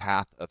through the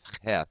path of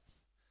Heth,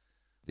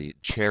 the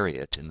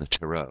chariot in the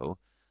Tarot.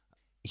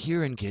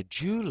 Here in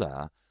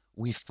Gedula,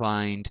 we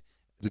find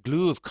the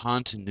glue of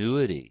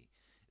continuity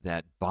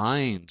that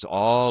binds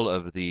all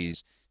of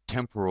these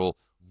temporal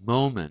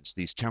moments,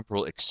 these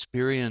temporal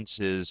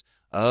experiences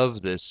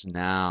of this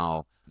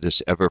now,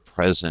 this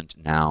ever-present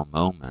now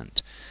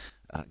moment.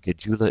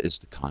 Gedula is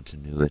the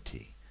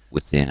continuity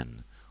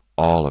within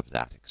all of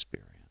that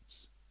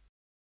experience.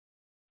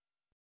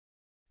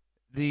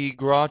 The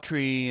Gra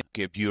tree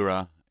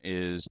Gebura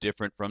is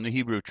different from the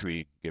Hebrew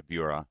tree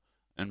Gebura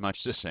in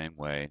much the same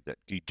way that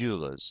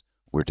Gedulas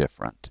were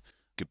different.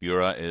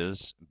 Gebura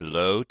is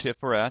below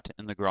Tiferet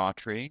in the Gra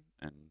tree,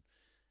 and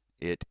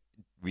it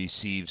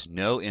receives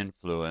no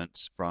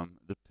influence from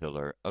the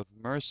pillar of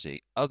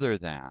mercy other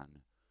than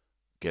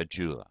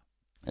Gedula.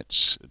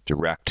 It's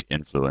direct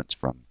influence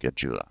from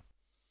Gedula.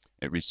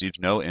 It receives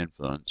no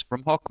influence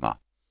from Chokmah.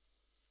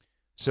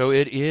 So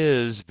it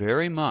is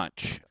very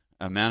much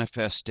a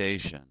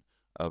manifestation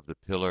of the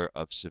pillar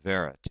of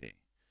severity.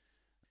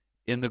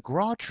 In the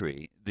Gra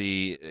tree,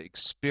 the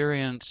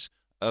experience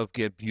of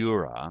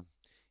Gebura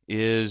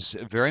is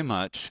very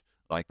much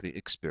like the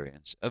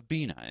experience of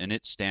Bina, and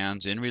it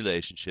stands in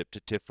relationship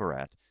to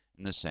Tiferet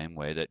in the same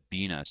way that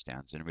Bina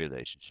stands in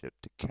relationship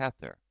to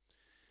Kether.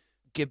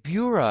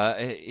 Gebura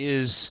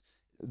is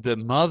the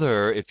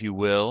mother, if you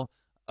will,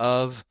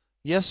 of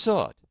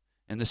Yesod,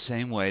 in the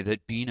same way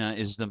that Bina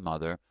is the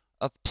mother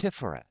of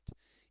Tiferet.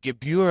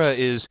 Gebura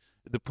is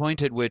the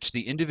point at which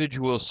the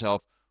individual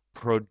self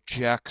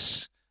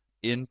projects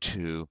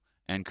into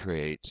and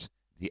creates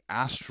the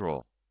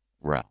astral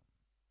realm.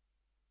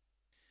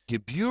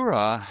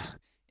 Gebura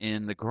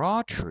in the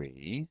Gra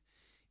tree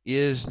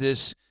is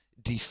this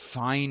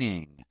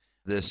defining,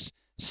 this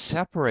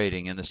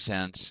separating in the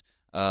sense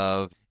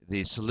of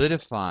the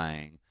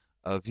solidifying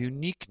of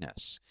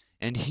uniqueness.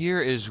 And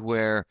here is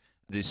where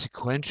the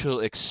sequential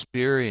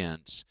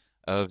experience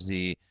of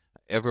the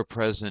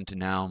ever-present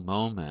now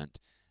moment,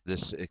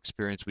 this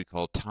experience we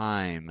call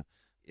time,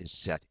 is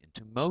set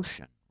into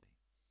motion.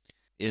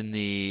 In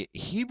the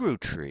Hebrew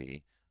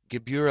tree,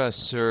 Gebura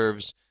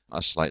serves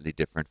a slightly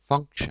different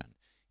function.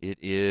 It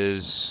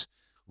is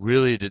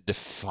really the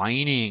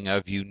defining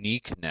of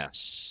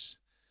uniqueness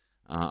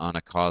on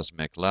a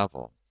cosmic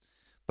level.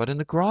 But in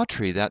the Gra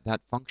tree,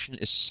 that function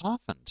is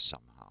softened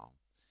somehow.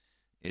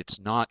 It's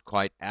not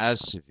quite as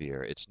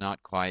severe. It's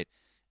not quite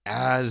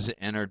as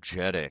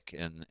energetic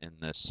in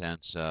the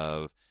sense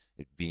of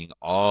it being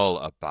all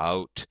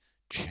about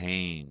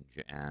change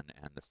and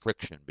the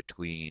friction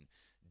between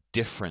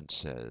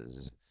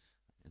differences.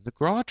 In the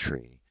Gra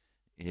tree,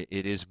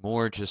 it is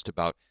more just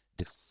about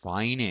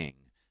defining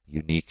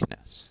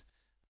uniqueness.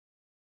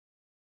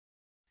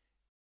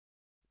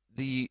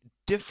 The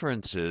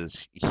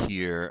differences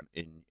here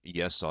in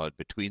Yesod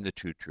between the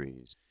two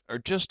trees are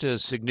just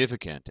as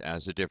significant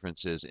as the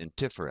differences in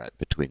Tiferet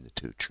between the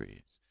two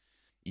trees.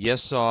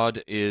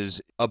 Yesod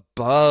is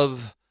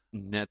above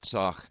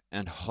Netzach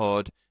and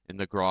Hod in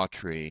the Gra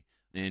tree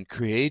and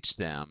creates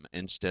them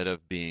instead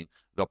of being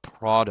the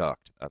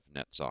product of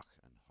Netzach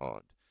and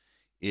Hod.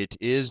 It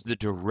is the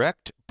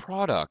direct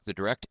product, the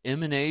direct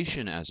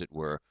emanation, as it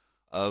were,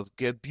 of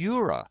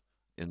Gebura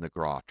in the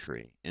Gra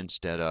tree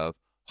instead of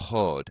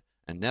Hod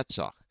and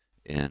Netzach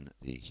in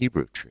the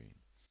Hebrew tree.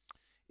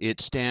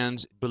 It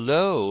stands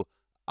below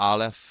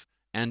Aleph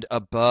and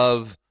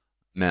above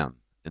Mem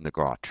in the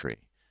Gra tree.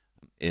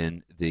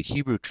 In the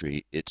Hebrew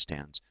tree, it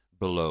stands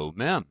below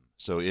Mem.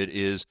 So it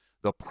is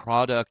the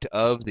product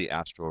of the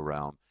astral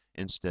realm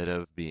instead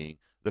of being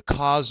the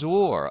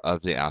causor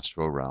of the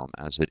astral realm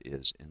as it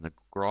is in the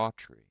Gra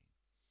tree.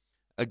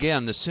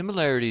 Again, the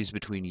similarities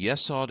between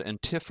Yesod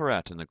and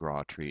Tiferet in the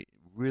Gra tree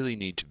really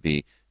need to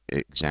be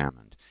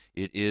examined.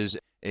 It is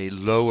a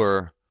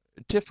lower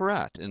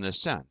Tiferet in this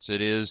sense.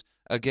 It is,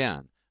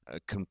 again, a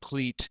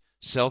complete,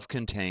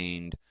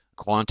 self-contained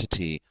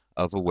quantity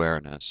of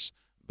awareness,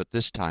 but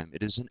this time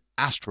it is an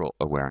astral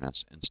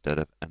awareness instead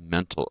of a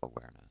mental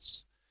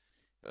awareness.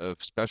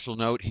 Of special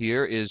note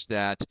here is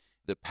that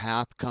the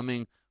path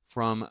coming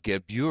from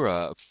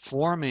Gebura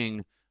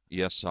forming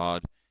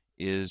Yesod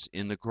is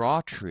in the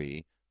Gra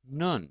Tree,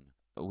 Nun,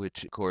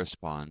 which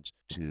corresponds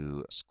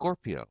to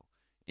Scorpio.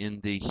 In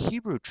the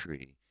Hebrew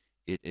tree,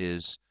 it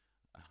is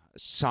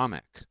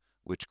Samek,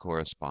 which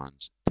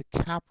corresponds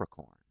to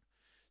Capricorn.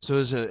 So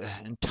there's an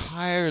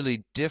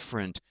entirely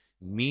different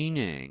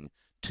meaning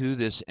to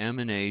this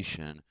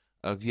emanation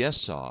of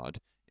Yesod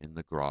in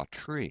the Gra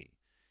Tree.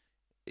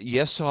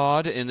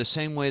 Yesod, in the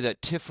same way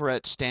that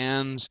Tiferet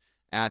stands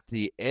at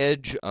the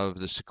edge of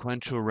the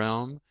sequential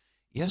realm,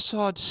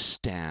 Yesod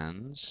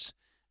stands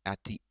at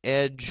the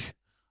edge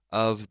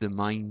of the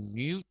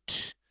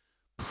minute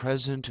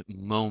present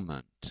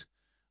moment.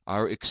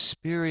 Our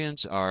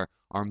experience, our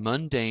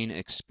mundane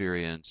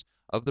experience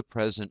of the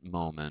present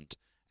moment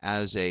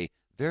as a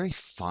very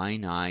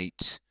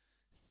finite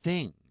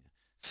thing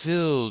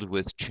filled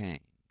with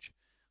change.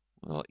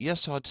 Well,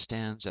 Yesod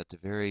stands at the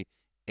very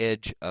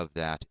edge of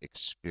that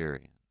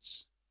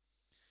experience.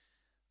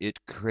 It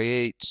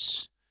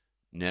creates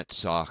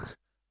Netzach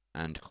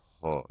and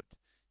Hod.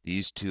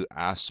 These two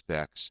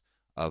aspects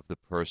of the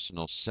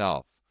personal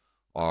self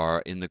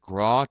are in the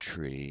Gra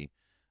Tree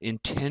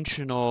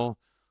intentional,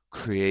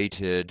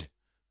 created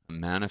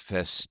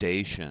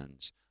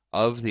manifestations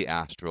of the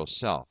astral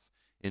self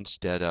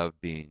instead of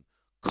being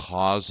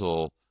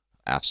causal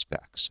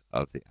aspects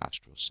of the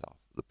astral self,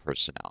 the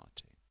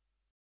personality.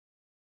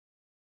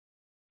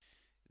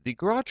 The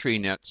Gra Tree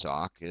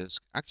Netzach is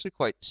actually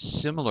quite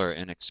similar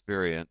in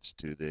experience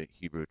to the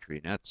Hebrew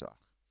Tree Netzach.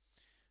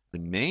 The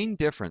main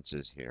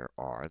differences here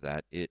are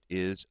that it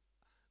is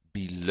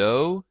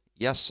below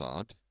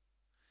Yesod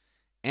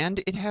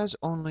and it has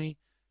only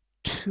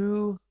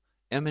two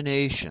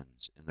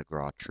emanations in the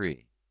Gra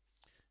Tree,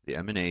 the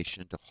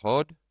emanation to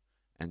Hod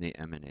and the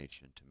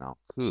emanation to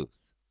Malkuth.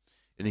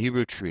 In the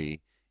Hebrew tree,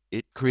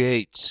 it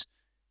creates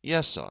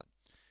Yesod.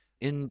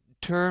 In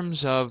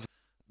terms of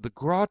the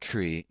Gra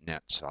Tree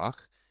Netzach,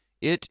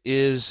 it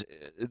is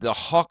the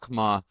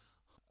Chokmah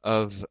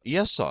of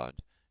Yesod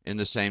in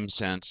the same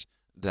sense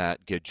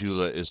that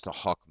Gedula is the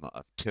Chokmah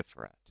of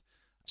Tiferet.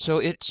 So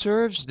it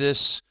serves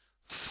this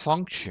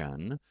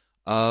function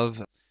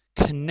of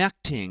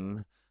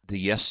connecting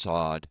the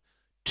Yesod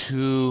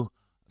to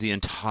the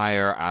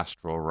entire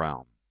astral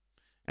realm.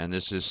 And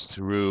this is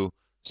through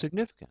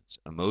significance,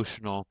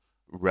 emotional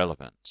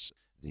relevance,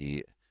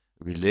 the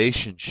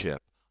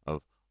relationship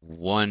of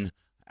one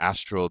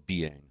astral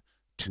being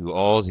to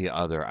all the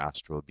other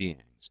astral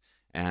beings,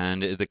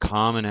 and the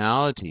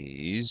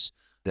commonalities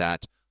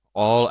that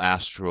all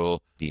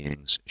astral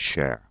beings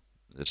share,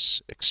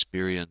 this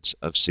experience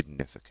of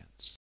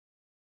significance.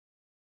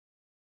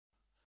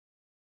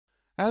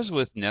 As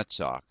with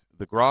Netzach,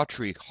 the Gra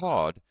Tree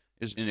Hod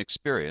is in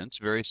experience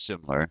very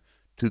similar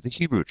to the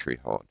Hebrew tree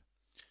Hod,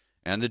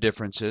 and the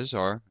differences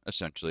are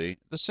essentially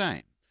the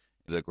same.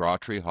 The Gra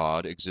Tree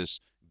Hod exists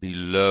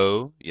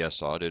below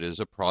Yesod. It is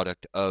a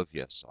product of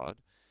Yesod,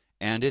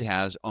 and it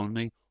has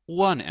only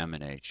one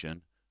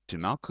emanation to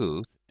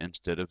Malkuth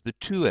instead of the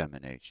two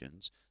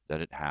emanations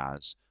that it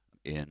has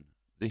in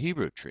the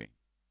Hebrew tree.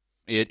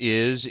 It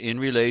is in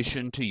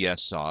relation to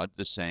Yesod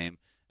the same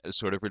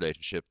sort of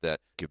relationship that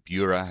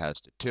Gebura has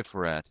to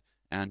Tiferet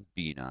and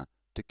Bina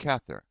to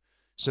Kether.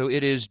 So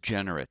it is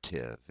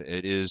generative.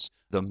 It is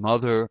the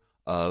mother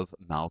of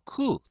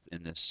Malkuth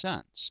in this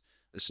sense.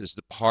 This is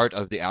the part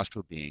of the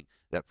astral being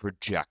that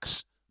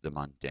projects the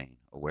mundane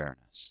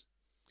awareness.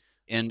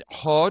 And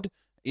Hod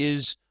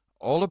is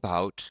all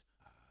about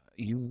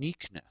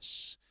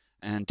uniqueness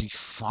and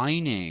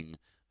defining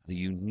the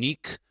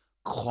unique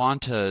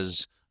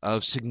quantas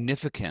of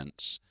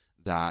significance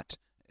that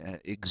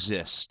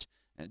exist,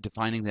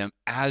 defining them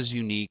as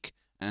unique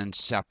and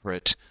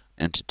separate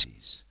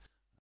entities.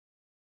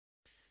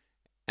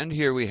 And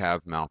here we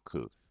have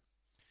Malkuth.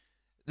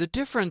 The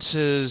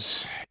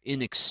differences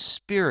in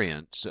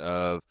experience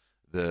of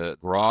the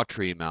Gra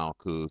Tree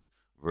Malkuth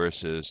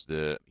versus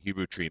the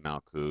Hebrew Tree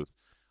Malkuth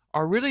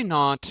are really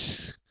not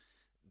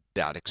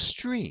that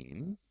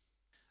extreme,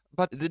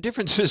 but the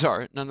differences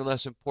are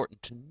nonetheless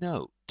important to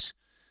note.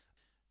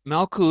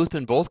 Malkuth,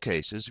 in both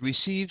cases,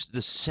 receives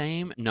the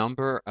same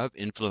number of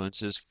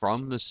influences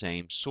from the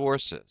same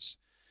sources,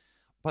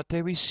 but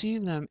they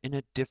receive them in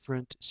a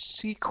different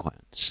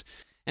sequence.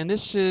 And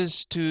this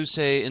is to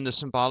say, in the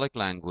symbolic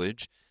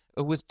language,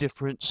 with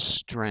different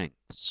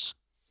strengths.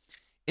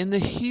 In the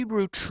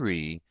Hebrew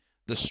tree,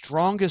 the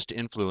strongest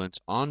influence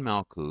on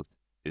Malkuth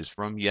is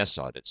from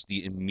Yesod. It's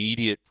the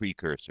immediate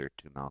precursor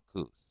to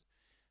Malkuth.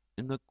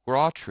 In the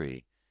Gra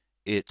tree,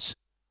 it's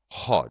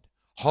Hod.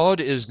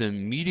 Hod is the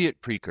immediate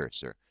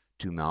precursor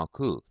to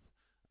Malkuth.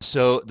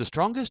 So the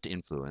strongest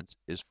influence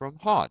is from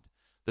Hod.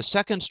 The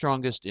second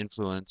strongest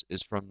influence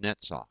is from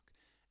Netzach.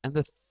 And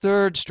the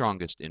third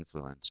strongest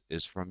influence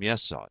is from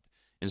Yesod.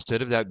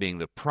 Instead of that being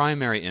the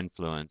primary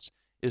influence,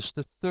 is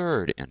the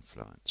third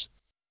influence.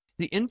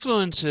 The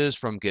influences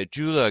from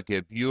Gedula,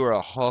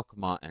 Gebura,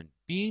 Chokmah, and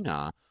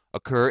Bina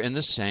occur in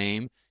the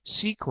same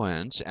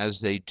sequence as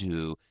they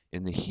do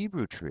in the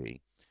Hebrew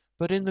tree,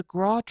 but in the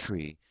Gra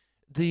tree,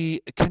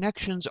 the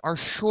connections are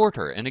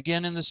shorter. And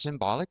again, in the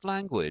symbolic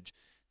language,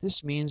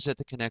 this means that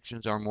the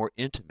connections are more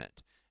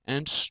intimate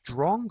and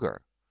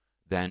stronger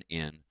than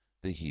in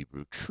the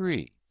Hebrew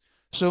tree.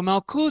 So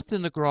Malkuth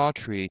in the Gra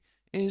tree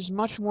is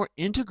much more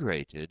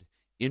integrated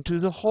into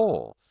the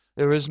whole.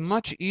 There is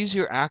much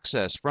easier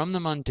access from the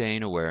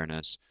mundane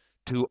awareness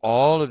to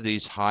all of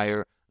these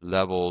higher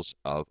levels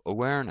of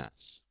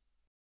awareness.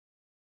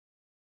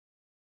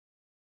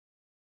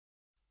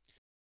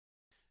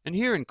 And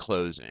here in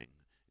closing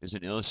is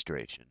an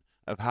illustration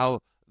of how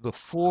the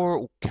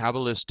four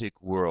Kabbalistic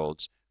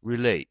worlds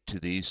relate to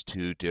these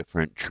two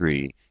different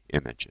tree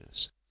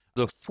images.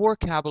 The four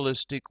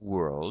Kabbalistic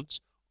worlds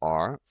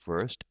are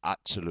first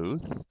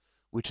Atziluth,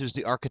 which is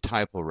the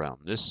archetypal realm.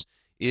 This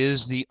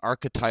is the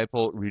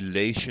archetypal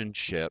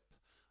relationship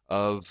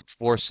of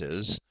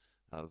forces,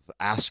 of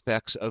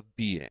aspects of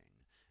being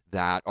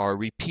that are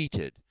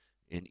repeated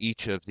in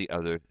each of the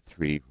other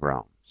three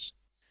realms.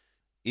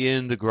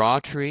 In the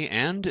Gra tree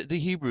and the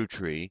Hebrew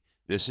tree,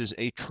 this is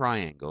a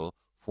triangle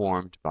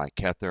formed by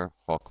Kether,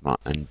 Chokmah,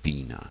 and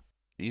Bina.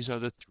 These are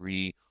the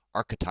three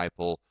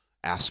archetypal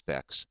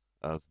aspects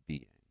of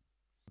being.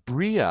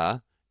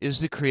 Bria is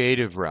the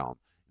creative realm.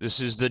 This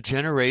is the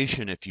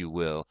generation, if you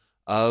will,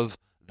 of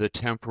the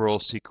temporal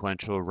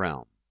sequential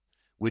realm,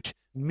 which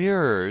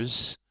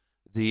mirrors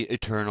the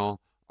eternal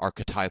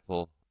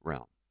archetypal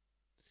realm.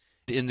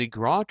 In the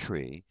Gra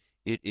tree,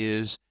 it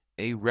is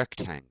a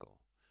rectangle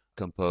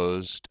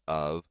composed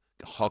of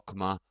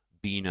Chokmah,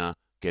 Bina,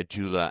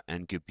 Gedula,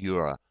 and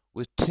Gebura,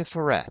 with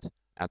Tiferet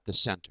at the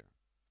center.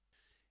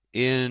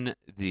 In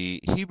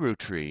the Hebrew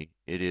tree,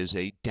 it is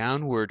a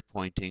downward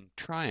pointing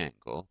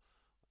triangle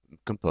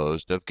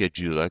composed of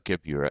Gedula,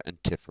 Gebura,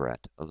 and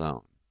Tiferet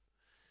alone.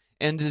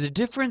 And the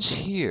difference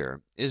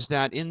here is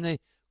that in the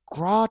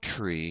Gra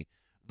tree,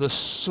 the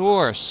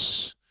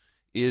source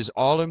is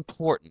all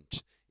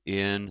important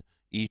in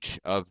each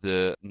of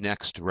the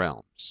next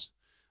realms.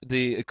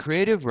 The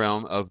creative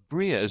realm of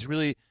Bria is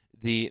really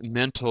the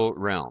mental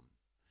realm,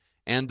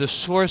 and the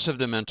source of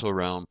the mental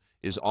realm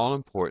is all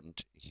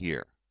important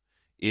here.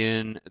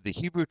 In the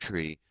Hebrew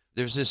tree,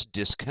 there's this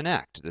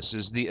disconnect. This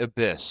is the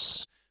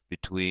abyss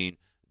between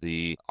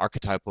the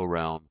archetypal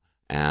realm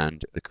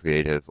and the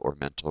creative or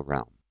mental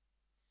realm.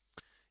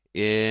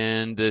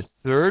 In the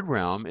third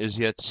realm is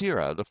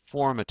Yetzirah, the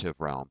formative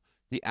realm,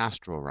 the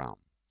astral realm.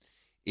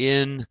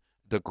 In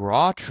the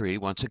Gra tree,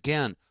 once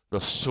again, the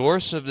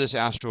source of this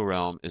astral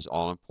realm is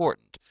all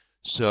important.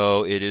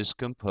 So it is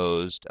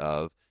composed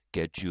of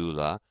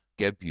Gedula,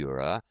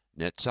 Gebura,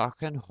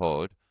 Netzach, and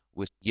Hod,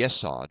 with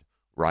Yesod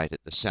right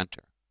at the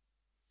center.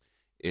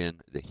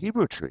 In the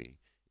Hebrew tree,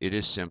 it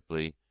is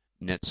simply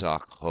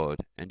Netzach, Hod,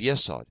 and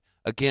Yesod.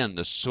 Again,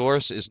 the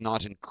source is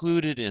not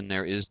included, and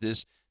there is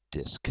this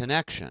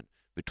disconnection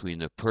between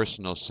the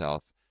personal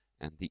self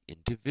and the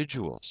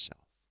individual self.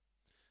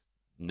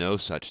 No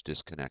such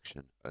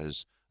disconnection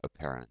is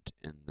apparent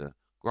in the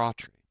Gra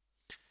tree.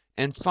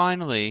 And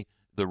finally,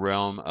 the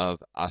realm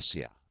of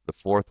Asya, the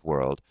fourth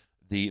world,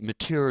 the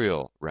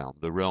material realm,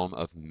 the realm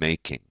of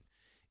making.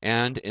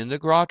 And in the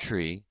Gra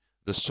tree,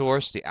 the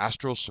source, the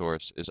astral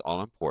source, is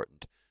all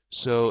important.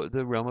 So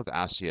the realm of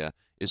Asya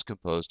is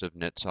composed of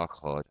Netzach,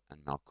 Hod, and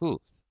Malkuth.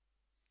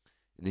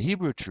 In the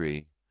Hebrew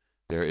tree,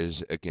 there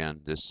is again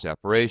this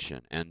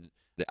separation, and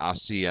the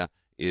Asya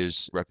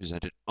is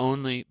represented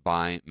only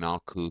by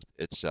Malkuth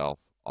itself,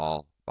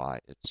 all by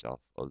itself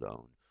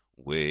alone,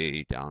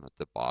 way down at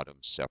the bottom,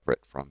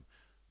 separate from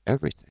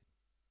everything.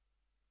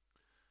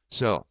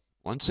 So,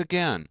 once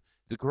again,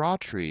 the Gra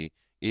tree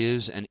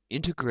is an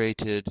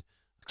integrated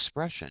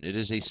expression. It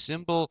is a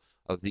symbol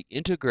of the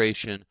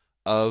integration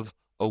of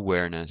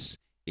awareness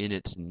in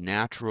its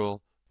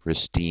natural,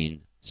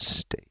 pristine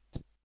state.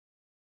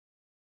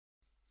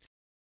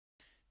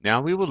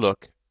 Now we will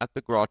look at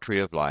the Gra tree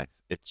of life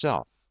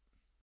itself.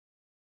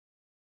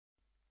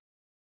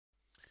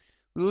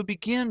 We will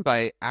begin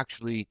by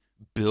actually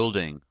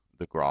building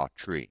the Gra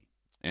tree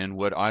in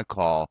what I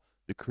call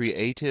the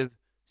creative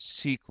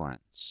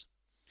sequence.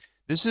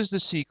 This is the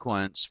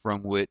sequence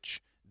from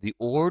which the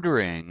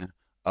ordering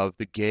of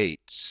the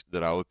gates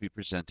that I will be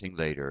presenting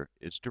later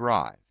is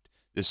derived.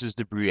 This is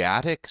the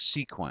Briatic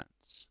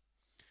sequence.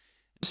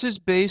 This is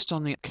based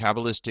on the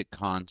Kabbalistic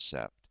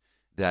concept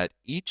that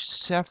each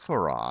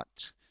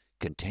Sephirot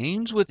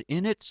contains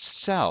within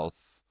itself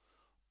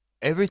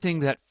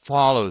everything that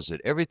follows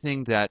it,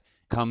 everything that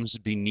comes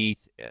beneath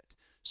it.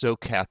 So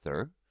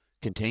Kether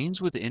contains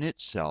within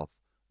itself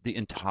the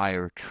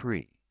entire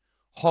tree.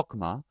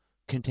 Chokmah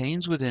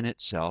contains within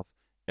itself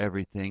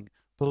everything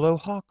below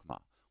Chokmah,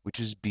 which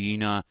is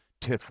Bina,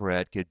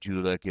 Tiferet,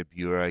 Gedula,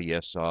 Gebura,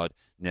 Yesod,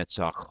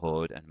 Netzach,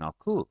 Hod, and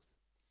Malkuth.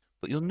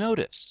 But you'll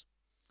notice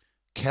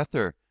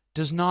Kether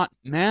does not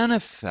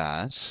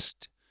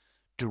manifest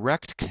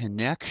direct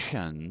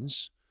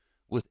connections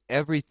with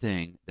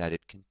everything that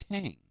it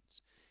contains.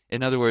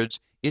 In other words,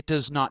 it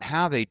does not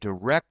have a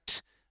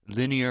direct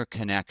linear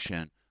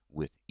connection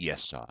with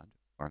Yesod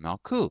or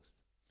Malkuth.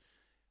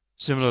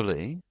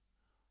 Similarly,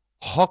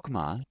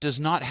 Chokmah does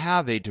not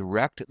have a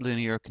direct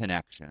linear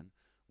connection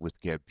with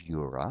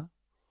Geburah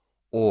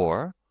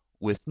or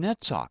with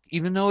Netzach,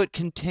 even though it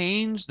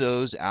contains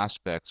those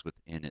aspects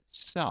within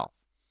itself.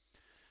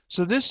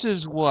 So this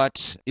is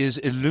what is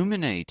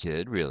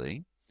illuminated,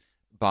 really,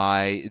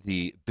 by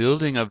the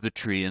building of the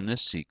tree in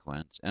this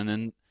sequence and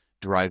then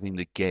driving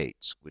the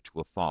gates, which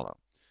will follow.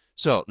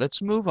 So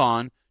let's move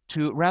on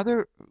to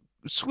rather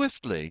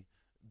swiftly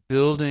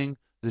building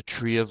the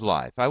tree of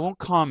life. I won't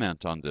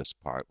comment on this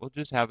part. We'll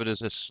just have it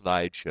as a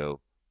slideshow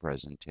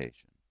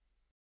presentation.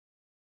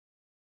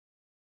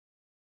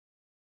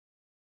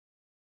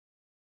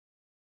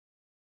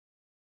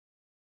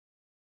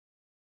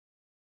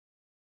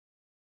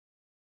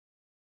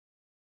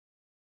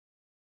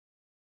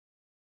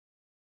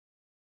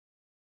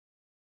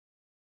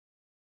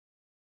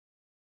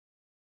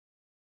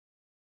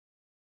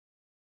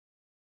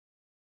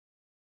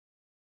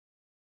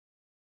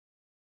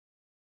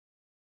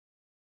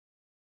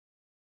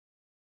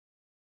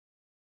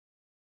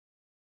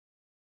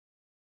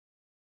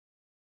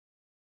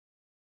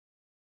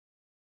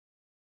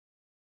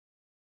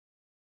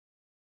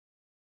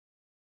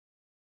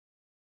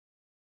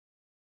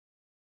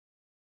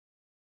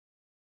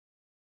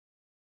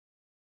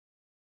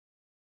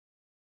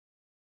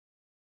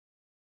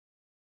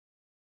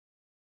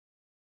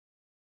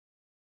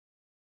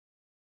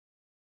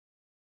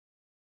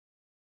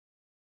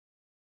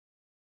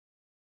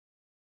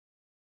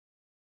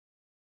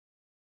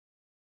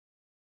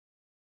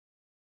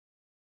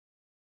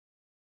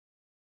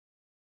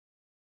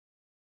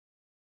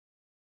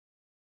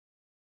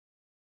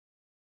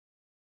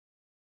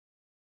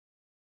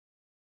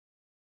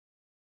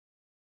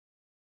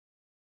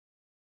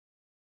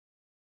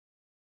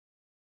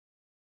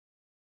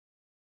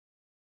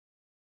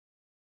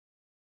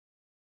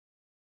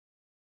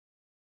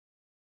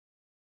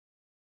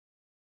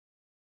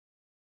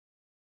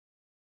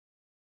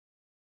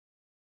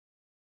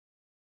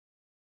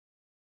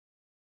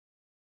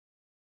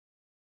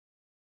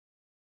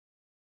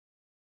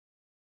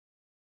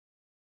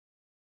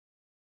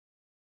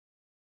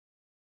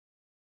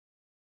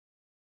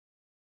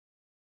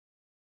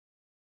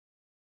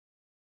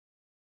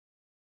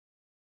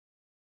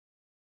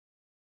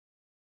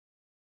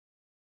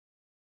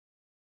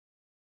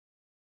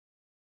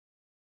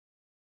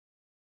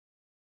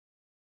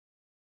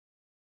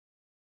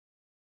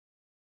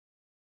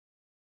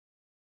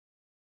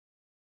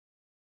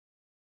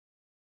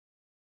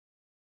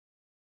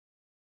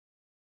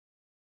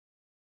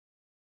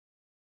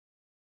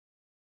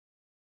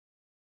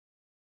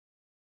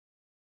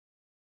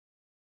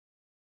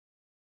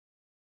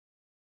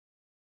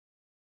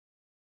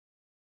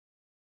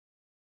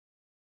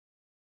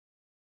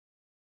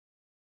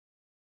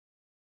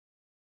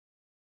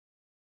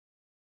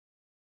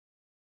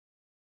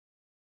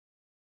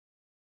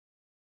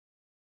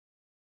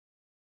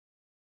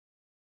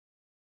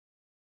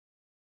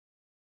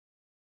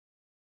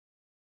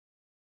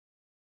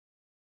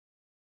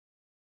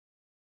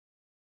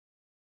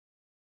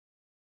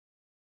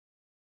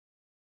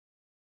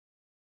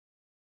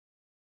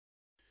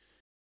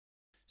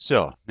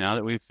 So now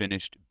that we've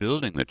finished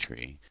building the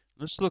tree,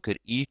 let's look at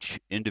each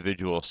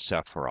individual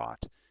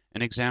Sephirot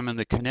and examine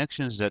the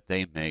connections that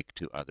they make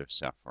to other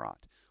Sephirot.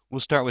 We'll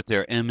start with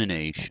their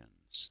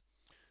emanations.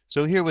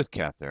 So here with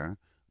Kether,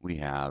 we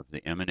have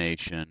the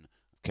emanation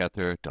of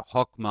Kether to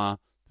Chokmah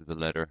through the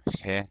letter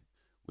He,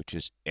 which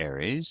is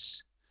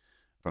Aries,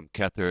 from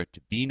Kether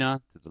to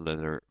Bina to the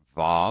letter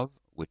Vav,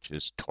 which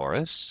is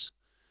Taurus,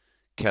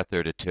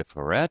 Kether to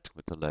Tiferet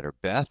with the letter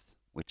Beth,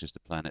 which is the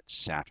planet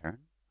Saturn,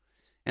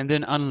 and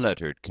then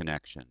unlettered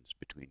connections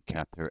between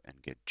Kether and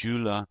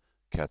Gejula,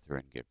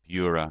 Kether and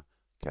Geburah,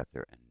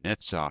 Kether and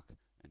Netzach,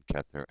 and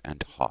Kether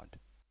and Hod.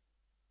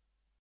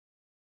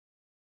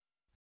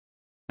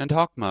 And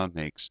Chokmah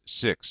makes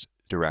 6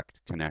 direct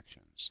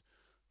connections.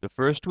 The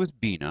first with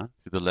Bina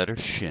through the letter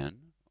Shin,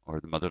 or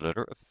the mother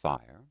letter of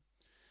fire.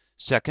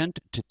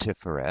 Second to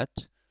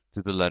Tiferet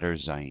through the letter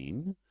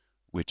Zayin,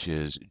 which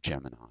is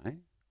Gemini.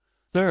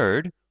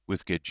 Third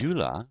with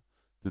Gejula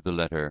through the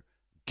letter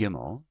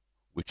Gimel,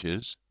 which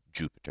is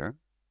Jupiter.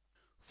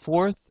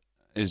 Fourth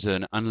is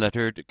an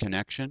unlettered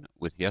connection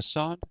with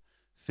Yesod.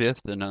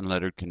 Fifth, an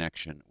unlettered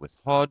connection with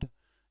Hod.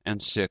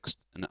 And sixth,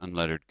 an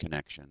unlettered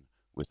connection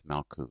with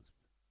Malkuth.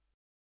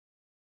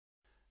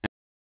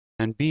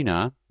 And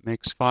Bina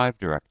makes 5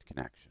 direct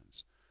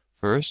connections.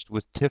 First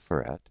with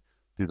Tiferet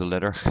through the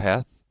letter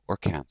Heth or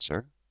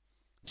Cancer.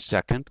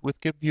 Second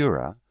with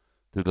Geburah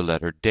through the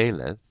letter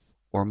Daleth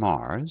or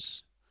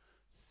Mars.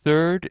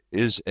 Third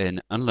is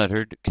an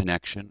unlettered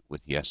connection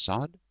with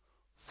Yesod.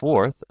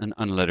 Fourth, an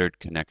unlettered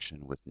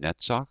connection with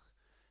Netzach.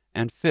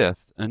 And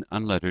fifth, an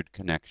unlettered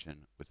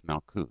connection with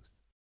Malkuth.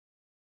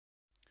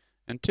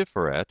 And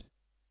Tiferet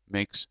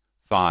makes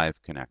 5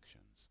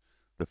 connections.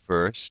 The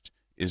first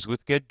is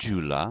with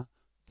Gejula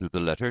through the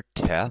letter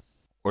Teth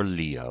or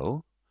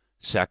Leo.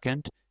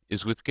 Second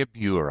is with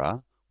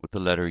Gebura with the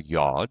letter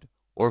Yod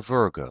or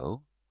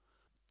Virgo.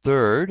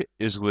 Third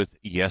is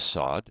with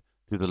Yesod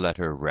through the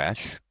letter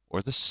Resh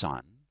or the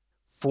sun.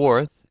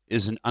 Fourth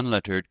is an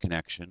unlettered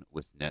connection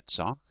with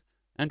Netzach.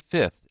 And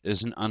fifth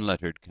is an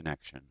unlettered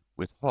connection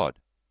with Hod.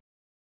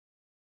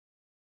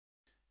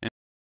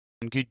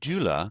 And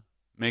Gedula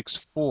makes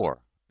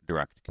four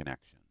direct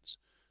connections.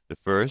 The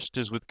first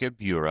is with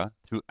Gebura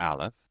through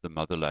Aleph, the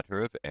mother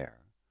letter of air.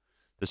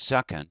 The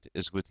second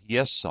is with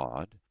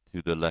Yesod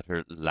through the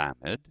letter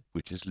Lamed,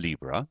 which is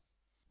Libra.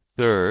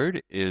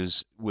 Third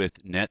is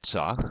with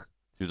Netzach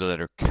through the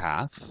letter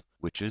Kaf,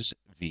 which is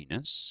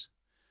Venus.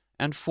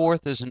 And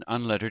fourth is an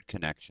unlettered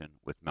connection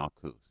with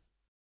Malkuth.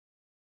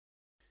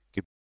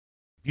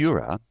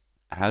 Gebura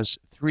has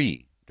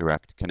three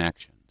direct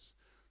connections.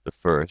 The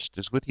first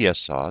is with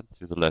Yesod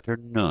through the letter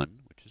Nun,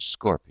 which is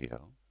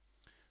Scorpio.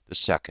 The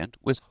second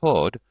with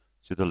Hod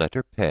through the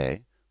letter Pe,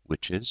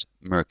 which is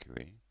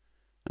Mercury.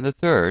 And the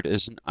third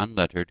is an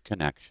unlettered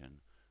connection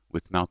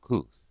with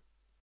Malkuth.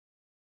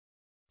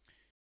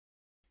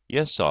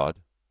 Yesod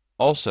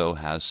also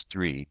has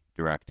three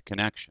direct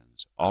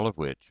connections, all of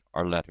which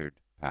are lettered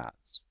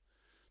paths.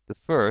 The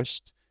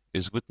first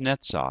is with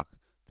Netzach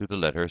through the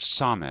letter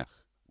Samech,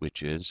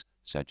 which is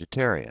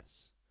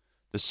Sagittarius.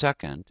 The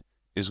second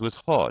is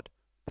with Hod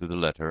through the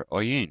letter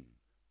Oyin,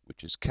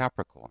 which is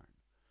Capricorn.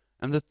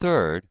 And the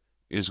third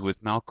is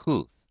with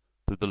Malkuth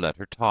through the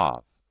letter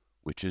Tav,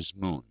 which is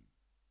Moon.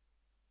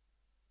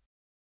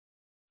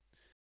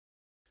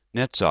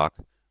 Netzach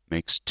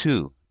makes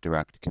two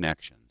direct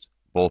connections,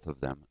 both of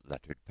them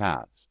lettered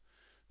paths.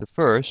 The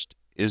first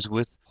is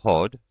with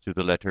Hod through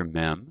the letter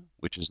Mem,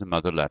 which is the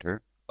mother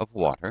letter of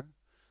water.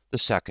 The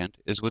second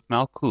is with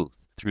Malkuth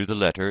through the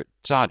letter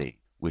Tzadi,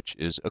 which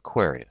is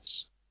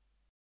Aquarius.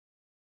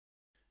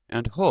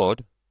 And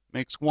Hod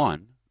makes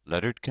one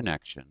lettered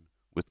connection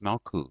with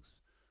Malkuth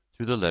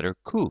through the letter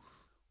Kuf,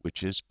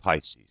 which is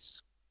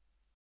Pisces.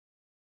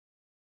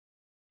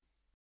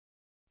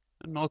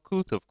 And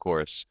Malkuth, of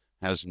course,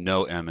 has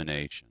no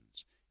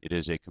emanations. It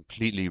is a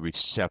completely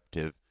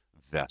receptive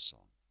vessel.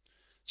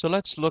 So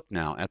let's look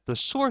now at the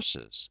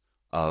sources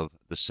of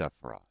the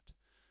Sephirot.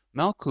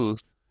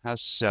 Malkuth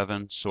has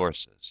 7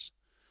 sources.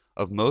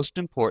 Of most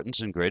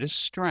importance and greatest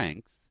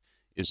strength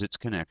is its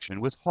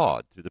connection with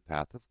Hod through the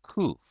path of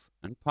Kuf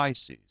and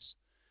Pisces.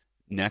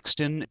 Next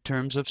in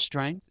terms of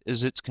strength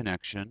is its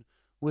connection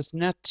with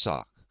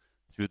Netzach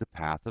through the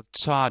path of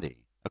Tzadi,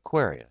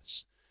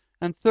 Aquarius.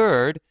 And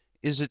third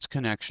is its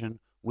connection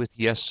with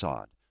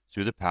Yesod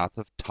through the path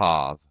of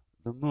Tav,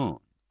 the moon.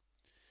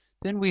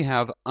 Then we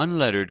have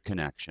unlettered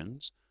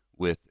connections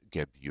with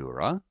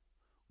Gebura,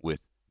 with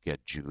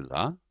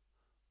Gedula,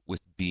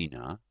 with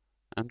Bina,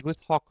 and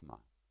with Chokmah.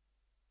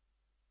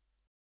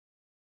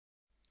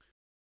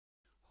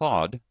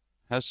 Hod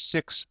has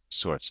 6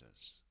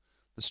 sources,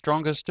 the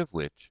strongest of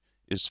which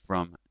is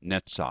from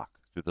Netzach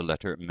through the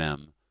letter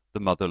Mem, the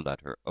mother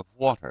letter of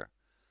water.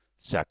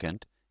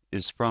 Second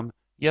is from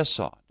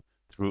Yesod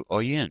through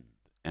Oyin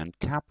and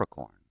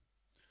Capricorn.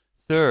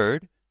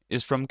 Third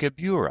is from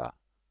Gebura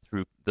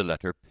through the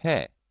letter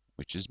Pe,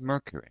 which is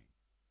Mercury.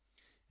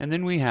 And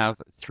then we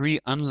have 3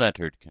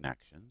 unlettered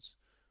connections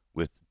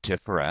with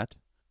Tiferet,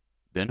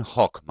 then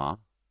Chokmah,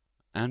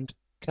 and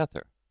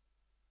Kether.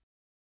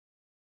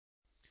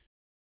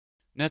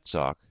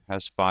 Netzach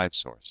has 5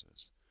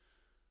 sources.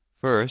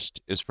 First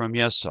is from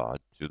Yesod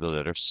through the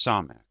letter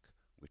Samech,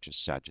 which is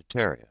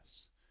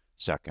Sagittarius.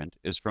 Second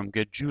is from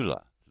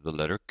Gedula through the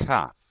letter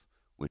Kaf,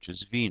 which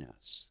is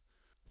Venus.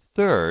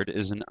 Third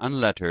is an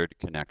unlettered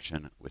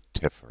connection with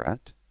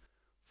Tiferet.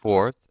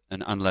 Fourth,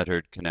 an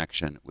unlettered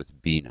connection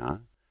with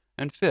Bina.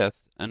 And fifth,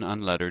 an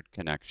unlettered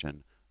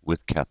connection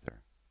with Kether.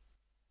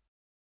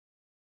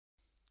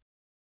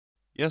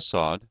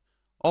 Yesod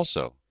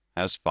also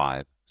has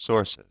 5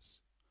 sources.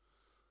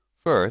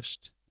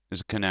 First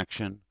is a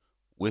connection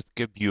with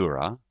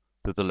Gebura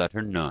through the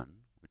letter Nun,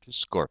 which is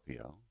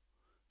Scorpio.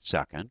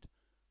 Second,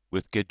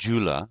 with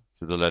Gedula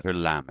through the letter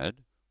Lamed,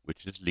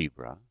 which is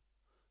Libra.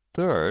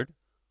 Third,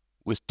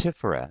 with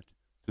Tiferet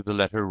through the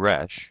letter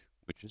Resh,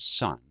 which is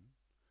Sun.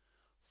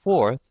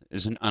 Fourth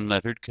is an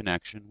unlettered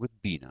connection with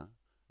Bina.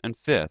 And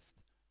fifth,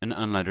 an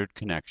unlettered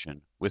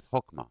connection with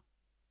Chokmah.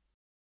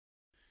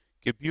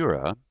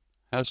 Gebura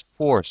has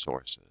 4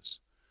 sources.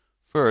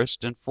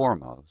 First and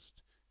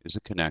foremost is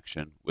a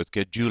connection with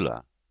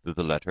Gedula through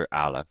the letter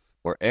Aleph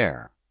or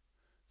air.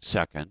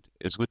 Second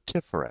is with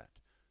Tiferet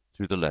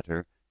through the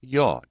letter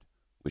Yod,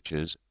 which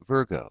is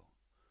Virgo.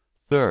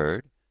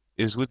 Third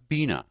is with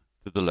Bina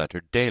through the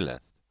letter Daleth,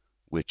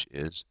 which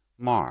is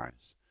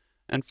Mars.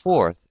 And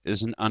fourth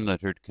is an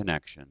unlettered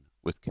connection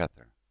with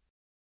Kether.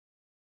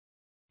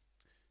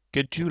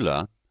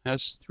 Gedula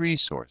has 3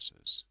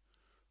 sources.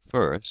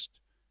 First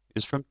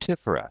is from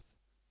Tiferet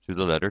through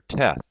the letter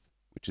Teth,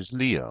 which is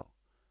Leo.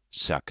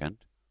 Second,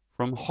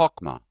 from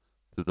Chokmah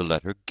through the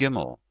letter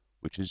Gimel,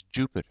 which is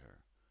Jupiter.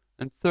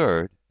 And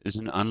third is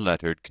an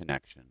unlettered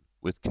connection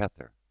with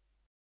Kether.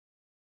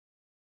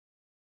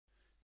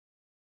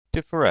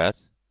 Tiferet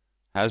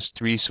has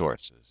 3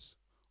 sources,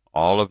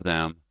 all of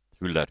them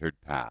through lettered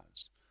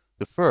paths.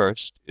 The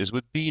first is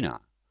with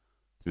Bina,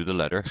 through the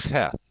letter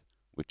Chet,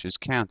 which is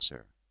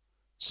Cancer.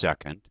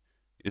 Second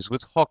is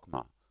with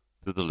Chokmah,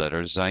 through the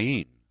letter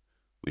Zayin,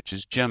 which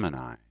is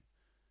Gemini.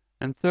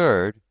 And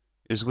third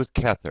is with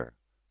Kether,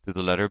 through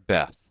the letter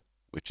Beth,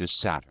 which is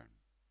Saturn.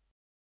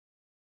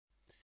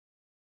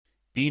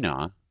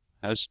 Bina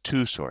has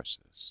two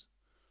sources.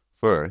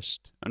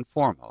 First and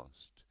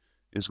foremost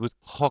is with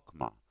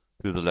Chokmah,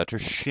 through the letter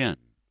Shin,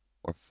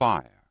 or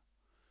fire.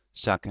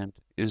 Second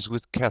is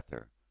with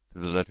Kether,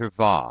 through the letter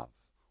Vav,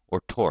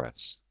 or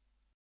Taurus.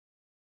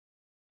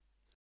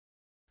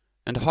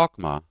 And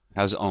Chokmah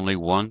has only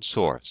one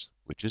source,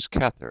 which is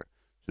Kether,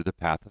 through the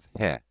path of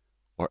He,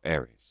 or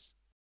Aries.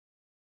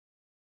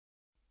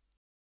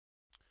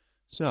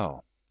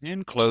 So,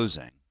 in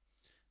closing,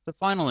 the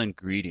final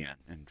ingredient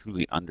in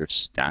truly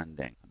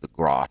understanding the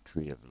Gra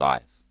Tree of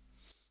life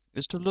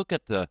is to look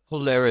at the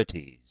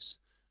polarities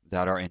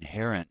that are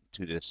inherent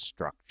to this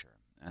structure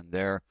and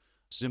their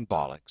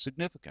symbolic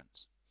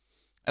significance.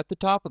 At the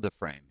top of the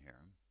frame here,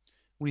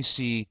 we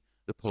see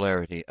the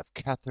polarity of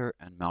Kether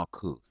and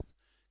Malkuth.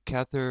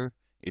 Kether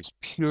is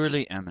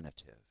purely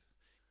emanative.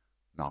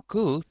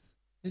 Malkuth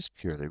is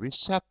purely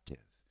receptive.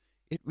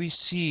 It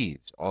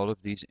receives all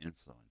of these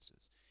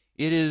influences.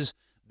 It is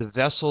the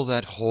vessel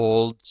that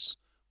holds,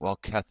 while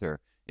Kether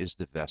is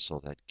the vessel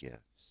that gives.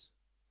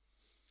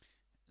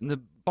 In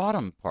the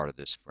bottom part of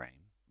this frame,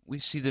 we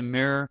see the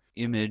mirror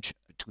image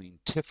between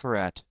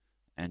Tiferet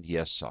and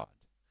Yesod.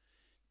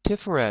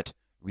 Tiferet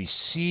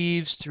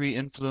receives three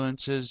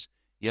influences,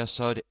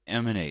 Yesod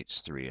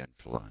emanates three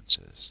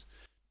influences.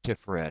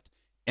 Tiferet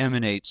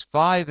emanates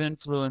five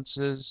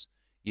influences,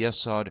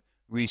 Yesod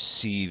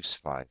receives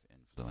five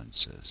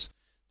influences.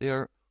 They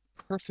are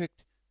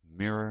perfect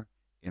mirror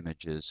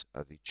images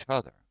of each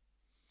other.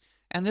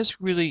 And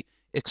this really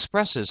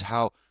expresses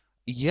how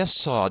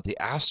Yesod, the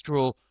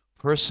astral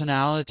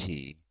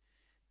personality,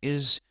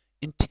 is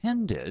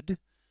intended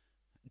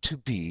to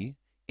be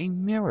a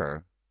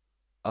mirror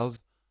of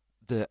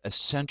the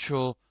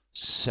essential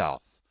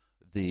self,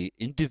 the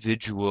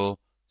individual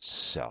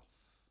self.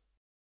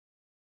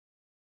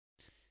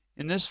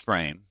 In this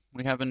frame,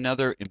 we have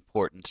another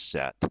important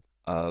set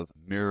of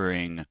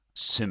mirroring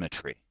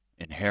symmetry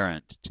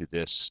inherent to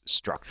this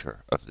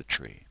structure of the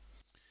tree.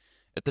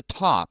 At the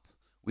top,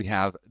 we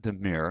have the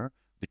mirror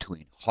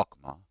between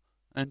Chokmah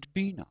and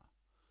Bina.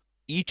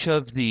 Each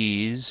of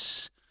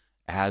these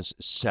has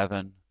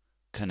 7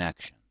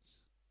 connections.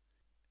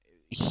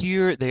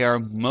 Here they are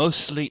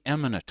mostly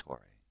emanatory.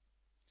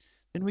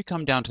 Then we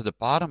come down to the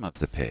bottom of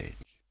the page,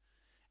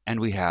 and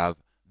we have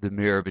the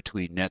mirror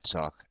between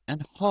Netzach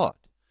and Hod.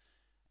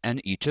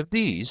 And each of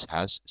these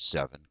has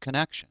 7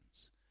 connections.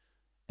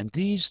 And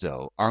these,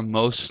 though, are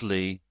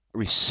mostly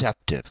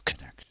receptive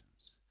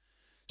connections.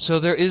 So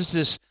there is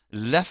this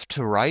left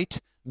to right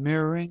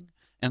mirroring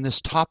and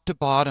this top to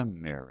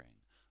bottom mirroring.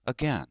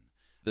 Again,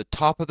 the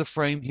top of the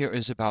frame here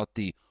is about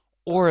the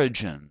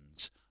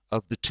origins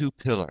of the 2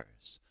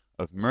 pillars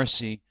of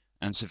mercy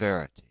and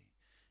severity.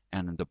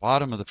 And in the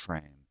bottom of the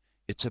frame,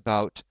 it's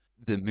about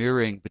the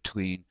mirroring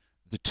between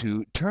the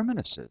 2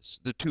 terminuses,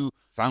 the 2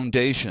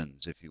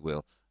 foundations, if you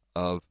will,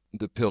 of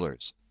the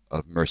pillars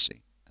of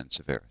mercy and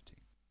severity.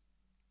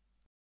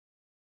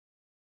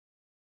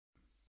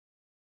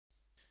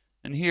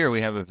 And here we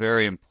have a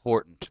very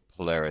important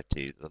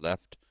polarity, the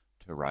left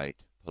to right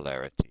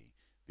polarity,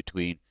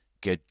 between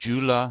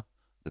Gedula,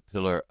 the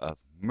pillar of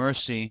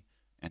mercy,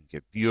 and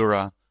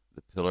Gebura,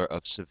 the pillar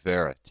of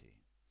severity.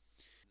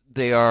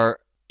 They are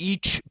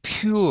each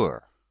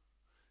pure.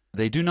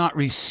 They do not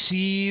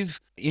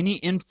receive any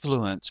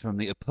influence from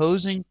the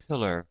opposing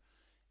pillar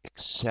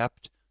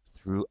except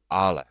through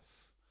Aleph,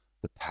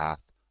 the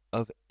path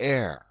of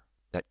air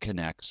that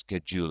connects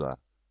Gedula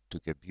to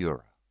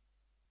Gebura.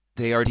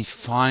 They are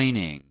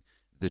defining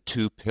the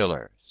 2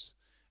 pillars.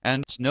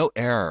 And it's no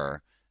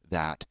error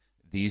that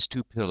these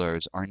 2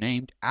 pillars are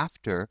named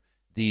after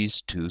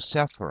these 2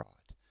 Sephirot,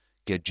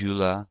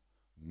 Gedula,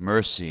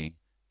 mercy,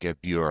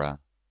 Gebura,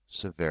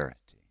 severity.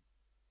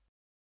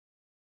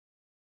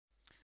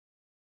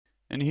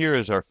 And here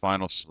is our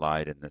final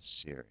slide in this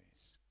series.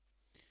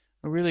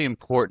 A really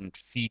important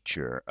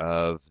feature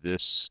of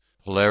this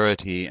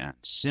polarity and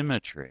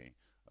symmetry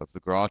of the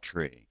Gra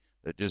Tree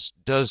that just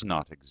does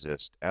not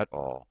exist at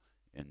all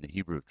in the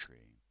Hebrew tree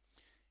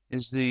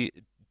is the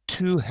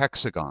 2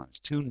 hexagons,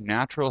 2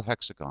 natural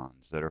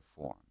hexagons that are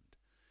formed.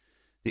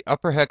 The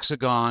upper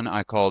hexagon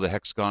I call the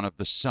hexagon of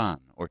the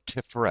sun, or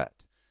Tiferet.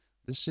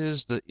 This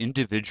is the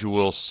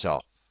individual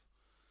self.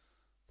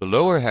 The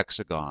lower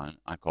hexagon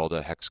I call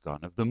the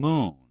hexagon of the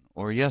moon,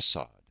 or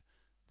Yesod.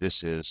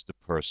 This is the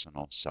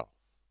personal self.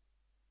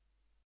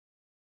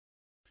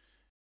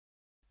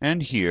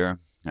 And here,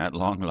 at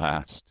long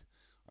last,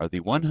 are the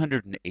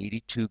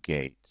 182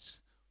 gates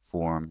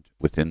formed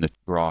within the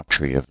Gra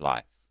Tree of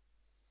life.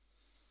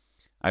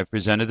 I've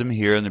presented them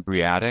here in the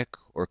Briatic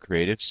or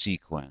creative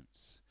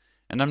sequence,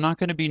 and I'm not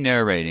going to be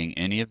narrating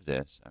any of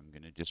this. I'm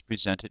going to just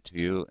present it to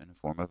you in the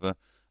form of a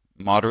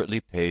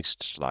moderately paced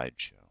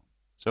slideshow.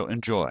 So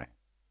enjoy.